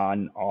against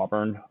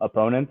non-Auburn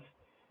opponents.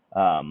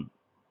 Um,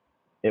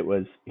 he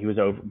was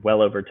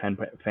well over 10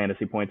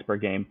 fantasy points per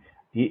game.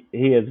 He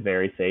is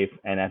very safe,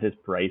 and at his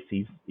price,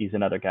 he's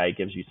another guy who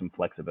gives you some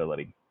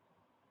flexibility.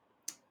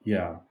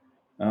 Yeah.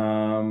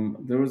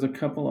 There was a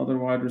couple other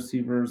wide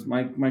receivers.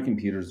 My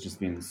computer's just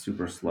being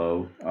super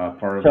slow.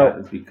 Part of that So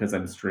is because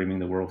I'm streaming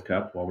the World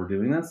Cup while we're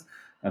doing this,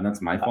 and that's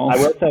my fault. I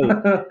will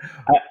say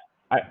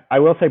I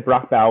will say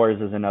Brock Bowers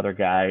is another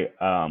guy.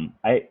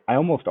 I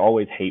almost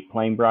always hate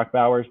playing Brock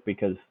Bowers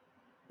because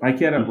I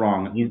get it he's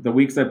wrong. he's The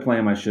weeks I play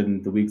him, I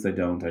shouldn't. The weeks I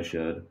don't, I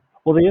should.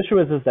 well, the issue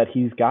is that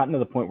he's gotten to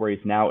the point where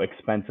he's now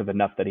expensive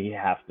enough that he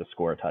has to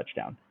score a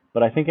touchdown.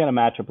 But I think in a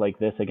matchup like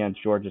this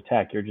against Georgia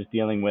Tech, you're just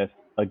dealing with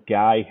a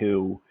guy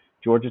who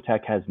Georgia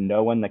Tech has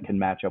no one that can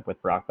match up with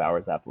Brock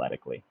Bowers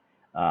athletically.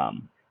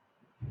 Um,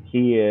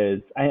 he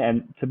is,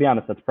 and to be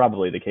honest, that's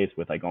probably the case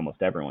with like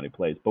almost everyone who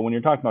plays. But when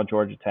you're talking about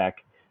Georgia Tech,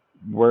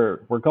 we're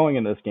going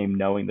into this game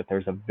knowing that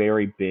there's a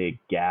very big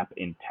gap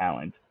in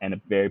talent and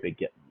a very big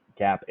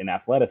gap in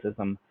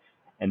athleticism,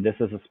 and this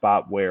is a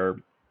spot where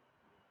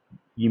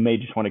you may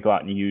just want to go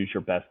out and use your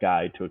best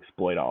guy to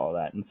exploit all of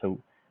that. And so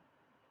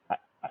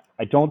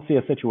I don't see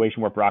a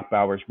situation where Brock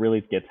Bowers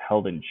really gets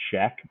held in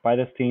check by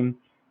this team.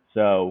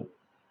 So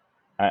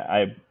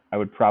I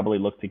would probably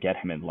look to get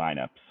him in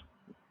lineups.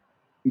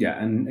 Yeah,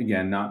 and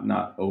again,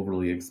 not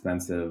overly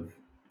expensive,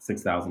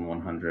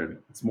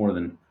 6,100. It's more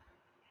than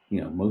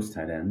most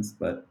tight ends,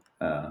 but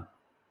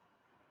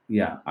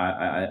yeah,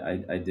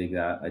 I dig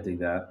that. I dig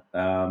that.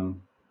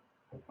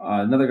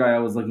 Another guy I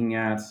was looking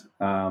at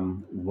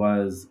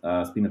was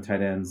speaking of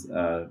tight ends,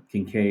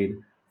 Kincaid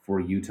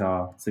for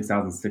Utah,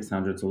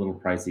 6,600. It's a little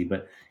pricey,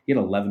 but he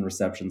had 11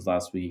 receptions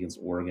last week against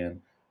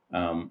Oregon.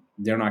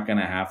 They're not going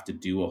to have to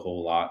do a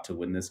whole lot to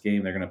win this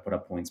game. They're going to put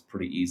up points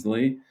pretty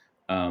easily.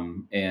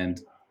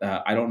 And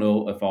I don't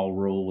know if I'll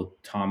roll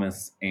with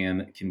Thomas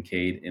and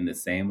Kincaid in the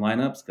same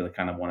lineups because I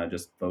kind of want to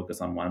just focus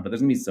on one. But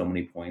there's going to be so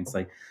many points.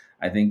 Like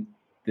I think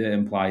the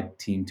implied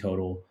team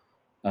total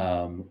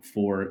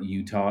for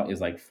Utah is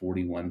like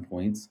 41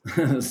 points.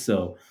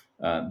 So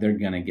they're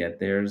going to get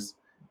theirs.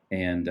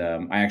 And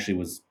I actually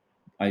was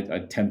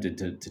tempted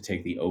to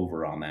take the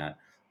over on that.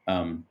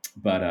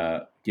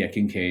 But yeah,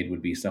 Kincaid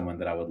would be someone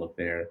that I would look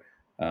there.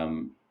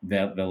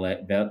 Vele,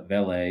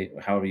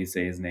 however you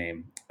say his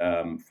name,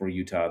 for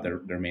Utah,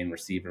 their main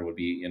receiver would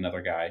be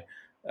another guy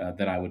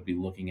that I would be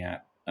looking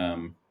at.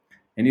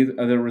 Any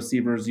other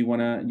receivers you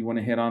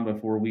wanna hit on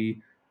before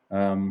we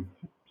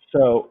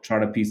so try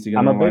to piece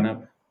together a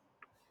lineup?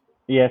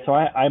 Yeah, so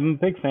I'm a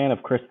big fan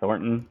of Chris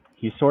Thornton.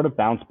 He sort of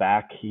bounced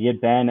back. He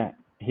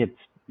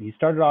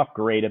started off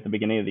great at the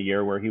beginning of the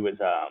year, where he was,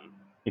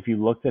 if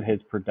you looked at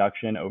his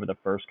production over the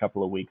first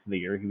couple of weeks of the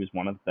year, he was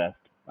one of the best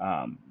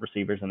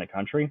receivers in the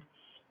country.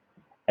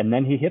 And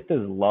then he hit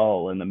this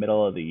lull in the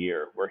middle of the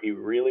year where he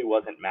really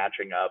wasn't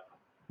matching up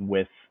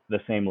with the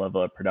same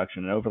level of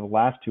production. And over the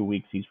last 2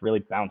 weeks, he's really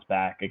bounced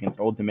back. Against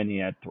Old Dominion,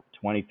 he had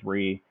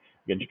 23.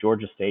 Against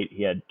Georgia State,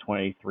 he had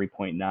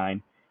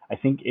 23.9. I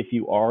think if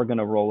you are going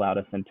to roll out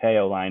a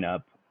Centeio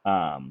lineup,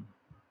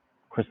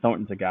 Chris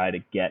Thornton's a guy to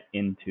get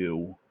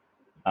into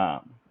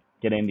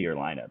your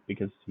lineup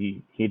because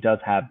he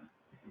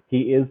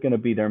is going to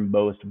be their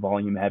most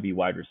volume heavy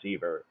wide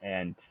receiver,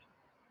 and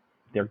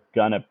they're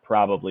going to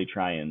probably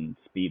try and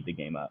speed the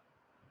game up.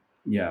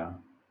 Yeah,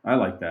 I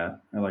like that.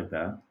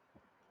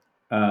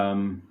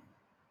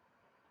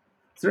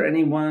 Is there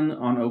anyone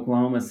on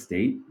Oklahoma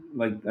State?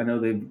 Like, I know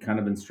they've kind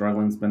of been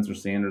struggling. Spencer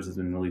Sanders has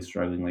been really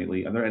struggling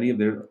lately. Are there any of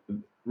their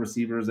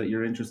receivers that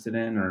you're interested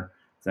in, or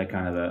is that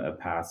kind of a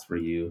pass for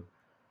you?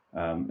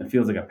 It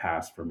feels like a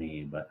pass for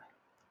me, but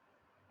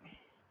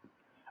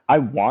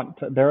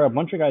there are a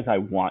bunch of guys I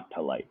want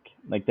to like.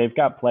 Like, they've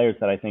got players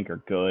that I think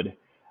are good.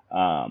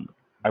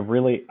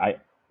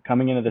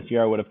 Coming into this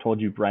year, I would have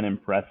told you Brennan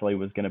Presley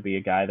was going to be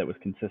a guy that was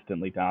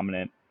consistently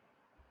dominant.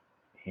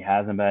 He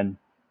hasn't been,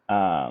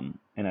 and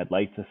I'd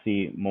like to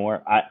see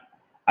more.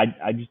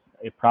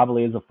 It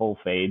probably is a full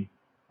fade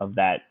of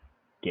that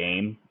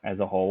game as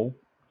a whole.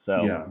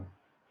 So yeah,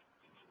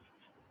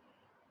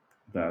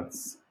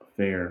 that's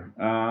fair.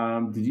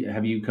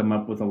 Have you come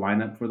up with a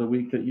lineup for the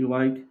week that you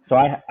like? So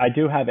I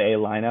do have a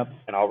lineup,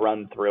 and I'll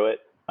run through it.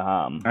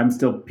 I'm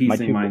still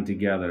piecing mine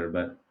together,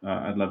 but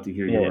I'd love to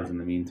hear yours in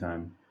the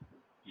meantime.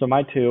 So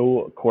my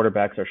two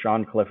quarterbacks are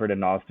Sean Clifford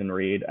and Austin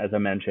Reed. As I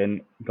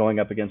mentioned, going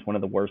up against one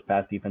of the worst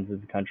pass defenses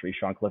in the country,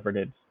 Sean Clifford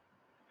is.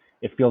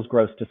 It feels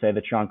gross to say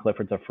that Sean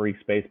Clifford's a free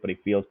space, but he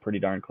feels pretty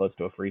darn close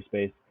to a free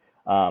space.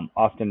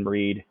 Austin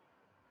Reed,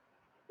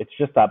 it's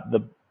just that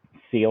the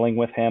ceiling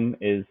with him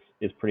is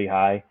pretty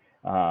high.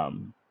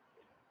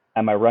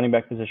 At my running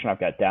back position, I've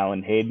got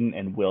Dallin Hayden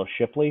and Will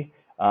Shipley.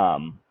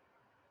 I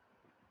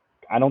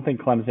don't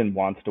think Clemson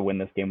wants to win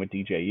this game with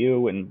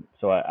DJU, and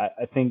so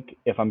I think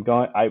if I'm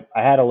going, I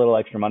had a little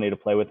extra money to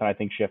play with, and I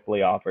think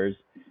Shipley offers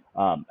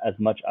as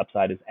much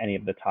upside as any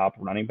of the top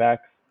running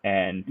backs,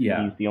 and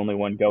he's the only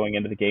one going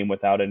into the game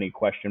without any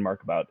question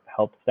mark about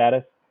health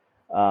status.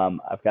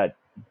 I've got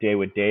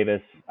David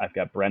Davis, I've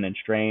got Brennan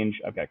Strange,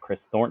 I've got Chris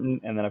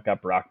Thornton, and then I've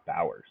got Brock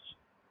Bowers,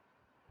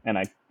 and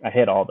I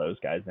hit all those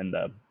guys in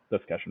the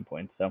discussion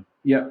points. So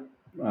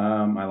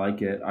I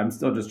like it. I'm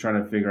still just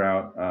trying to figure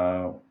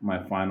out my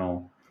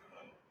final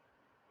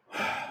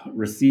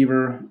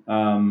receiver.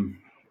 While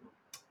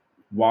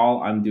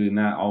I'm doing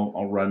that,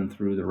 I'll run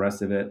through the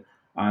rest of it.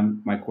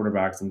 My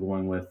quarterbacks, I'm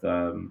going with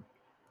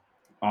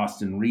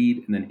Austin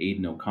Reed and then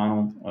Aiden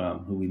O'Connell,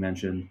 who we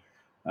mentioned.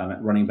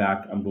 At running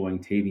back, I'm going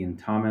Tavian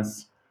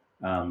Thomas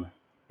and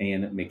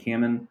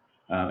McCammon,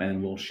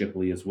 and Will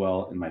Shipley as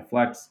well in my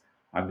flex.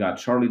 I've got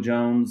Charlie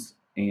Jones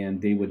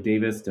and David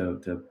Davis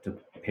to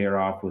pair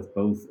off with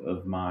both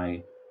of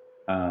my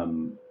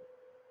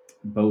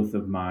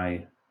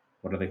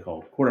what are they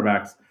called,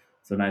 quarterbacks.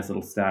 So nice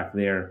little stack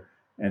there.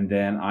 And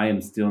then I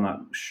am still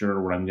not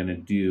sure what I'm going to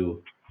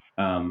do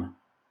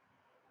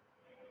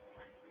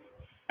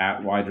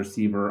at wide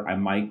receiver. I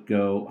might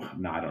go.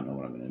 No, I don't know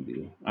what I'm going to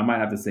do. I might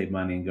have to save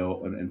money and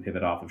go and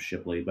pivot off of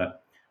Shipley.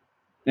 But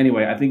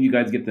anyway, I think you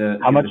guys get the.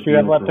 How much do you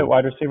have left at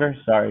wide receiver?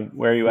 Sorry,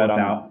 where are you at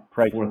on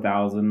price?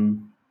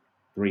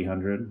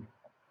 4,300.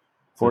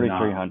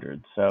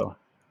 4,300. So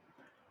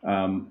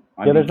I'd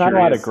there's be not a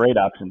lot of curious. great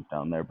options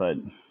down there, but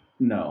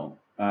No.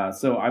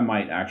 So I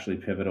might actually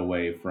pivot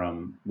away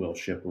from Will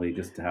Shipley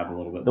just to have a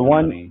little bit the more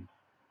one, money.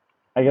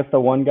 I guess the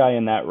one guy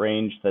in that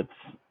range that's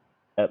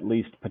at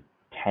least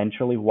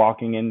potentially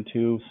walking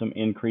into some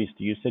increased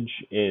usage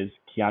is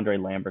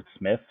Keandre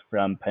Lambert-Smith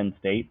from Penn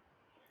State.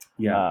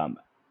 Yeah,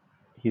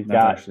 He's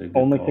that's got actually a good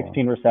only call.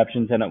 16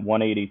 receptions and at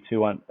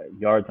 182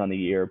 yards on the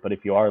year. But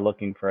if you are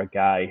looking for a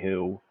guy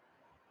who,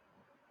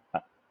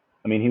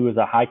 I mean, he was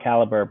a high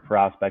caliber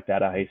prospect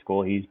out of high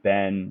school. He's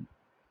been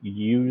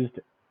used,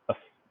 I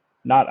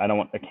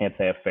can't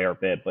say a fair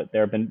bit, but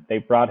they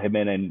brought him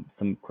in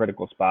some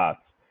critical spots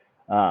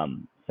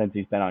since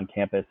he's been on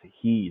campus.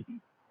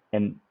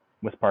 And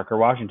with Parker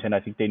Washington, I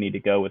think they need to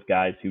go with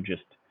guys who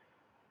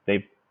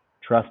they've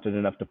trusted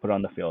enough to put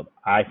on the field.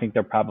 I think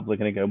they're probably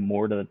going to go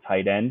more to the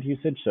tight end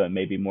usage, so it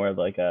may be more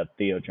like a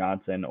Theo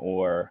Johnson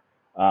or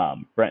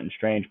Brenton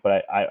Strange.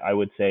 But I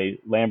would say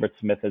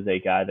Lambert-Smith is a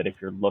guy that if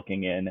you're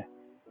looking in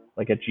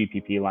like a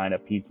GPP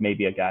lineup, he's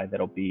maybe a guy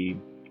that'll be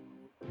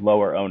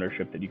lower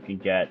ownership that you can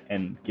get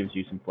and gives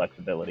you some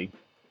flexibility.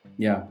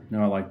 Yeah,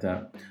 no, I like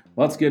that.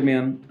 Well, that's good,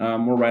 man.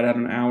 We're right at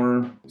an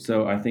hour,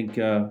 so I think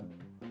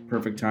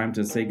perfect time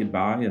to say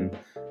goodbye,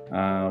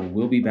 and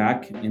we'll be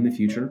back in the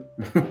future.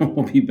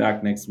 We'll be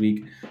back next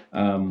week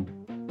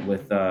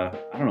with I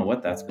don't know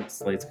what that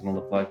slate's going to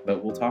look like,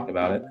 but we'll talk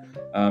about it.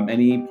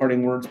 Any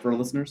parting words for our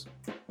listeners?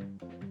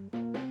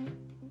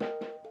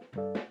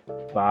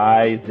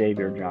 By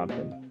Xavier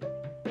Johnson.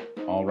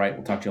 All right,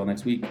 we'll talk to y'all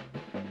next week.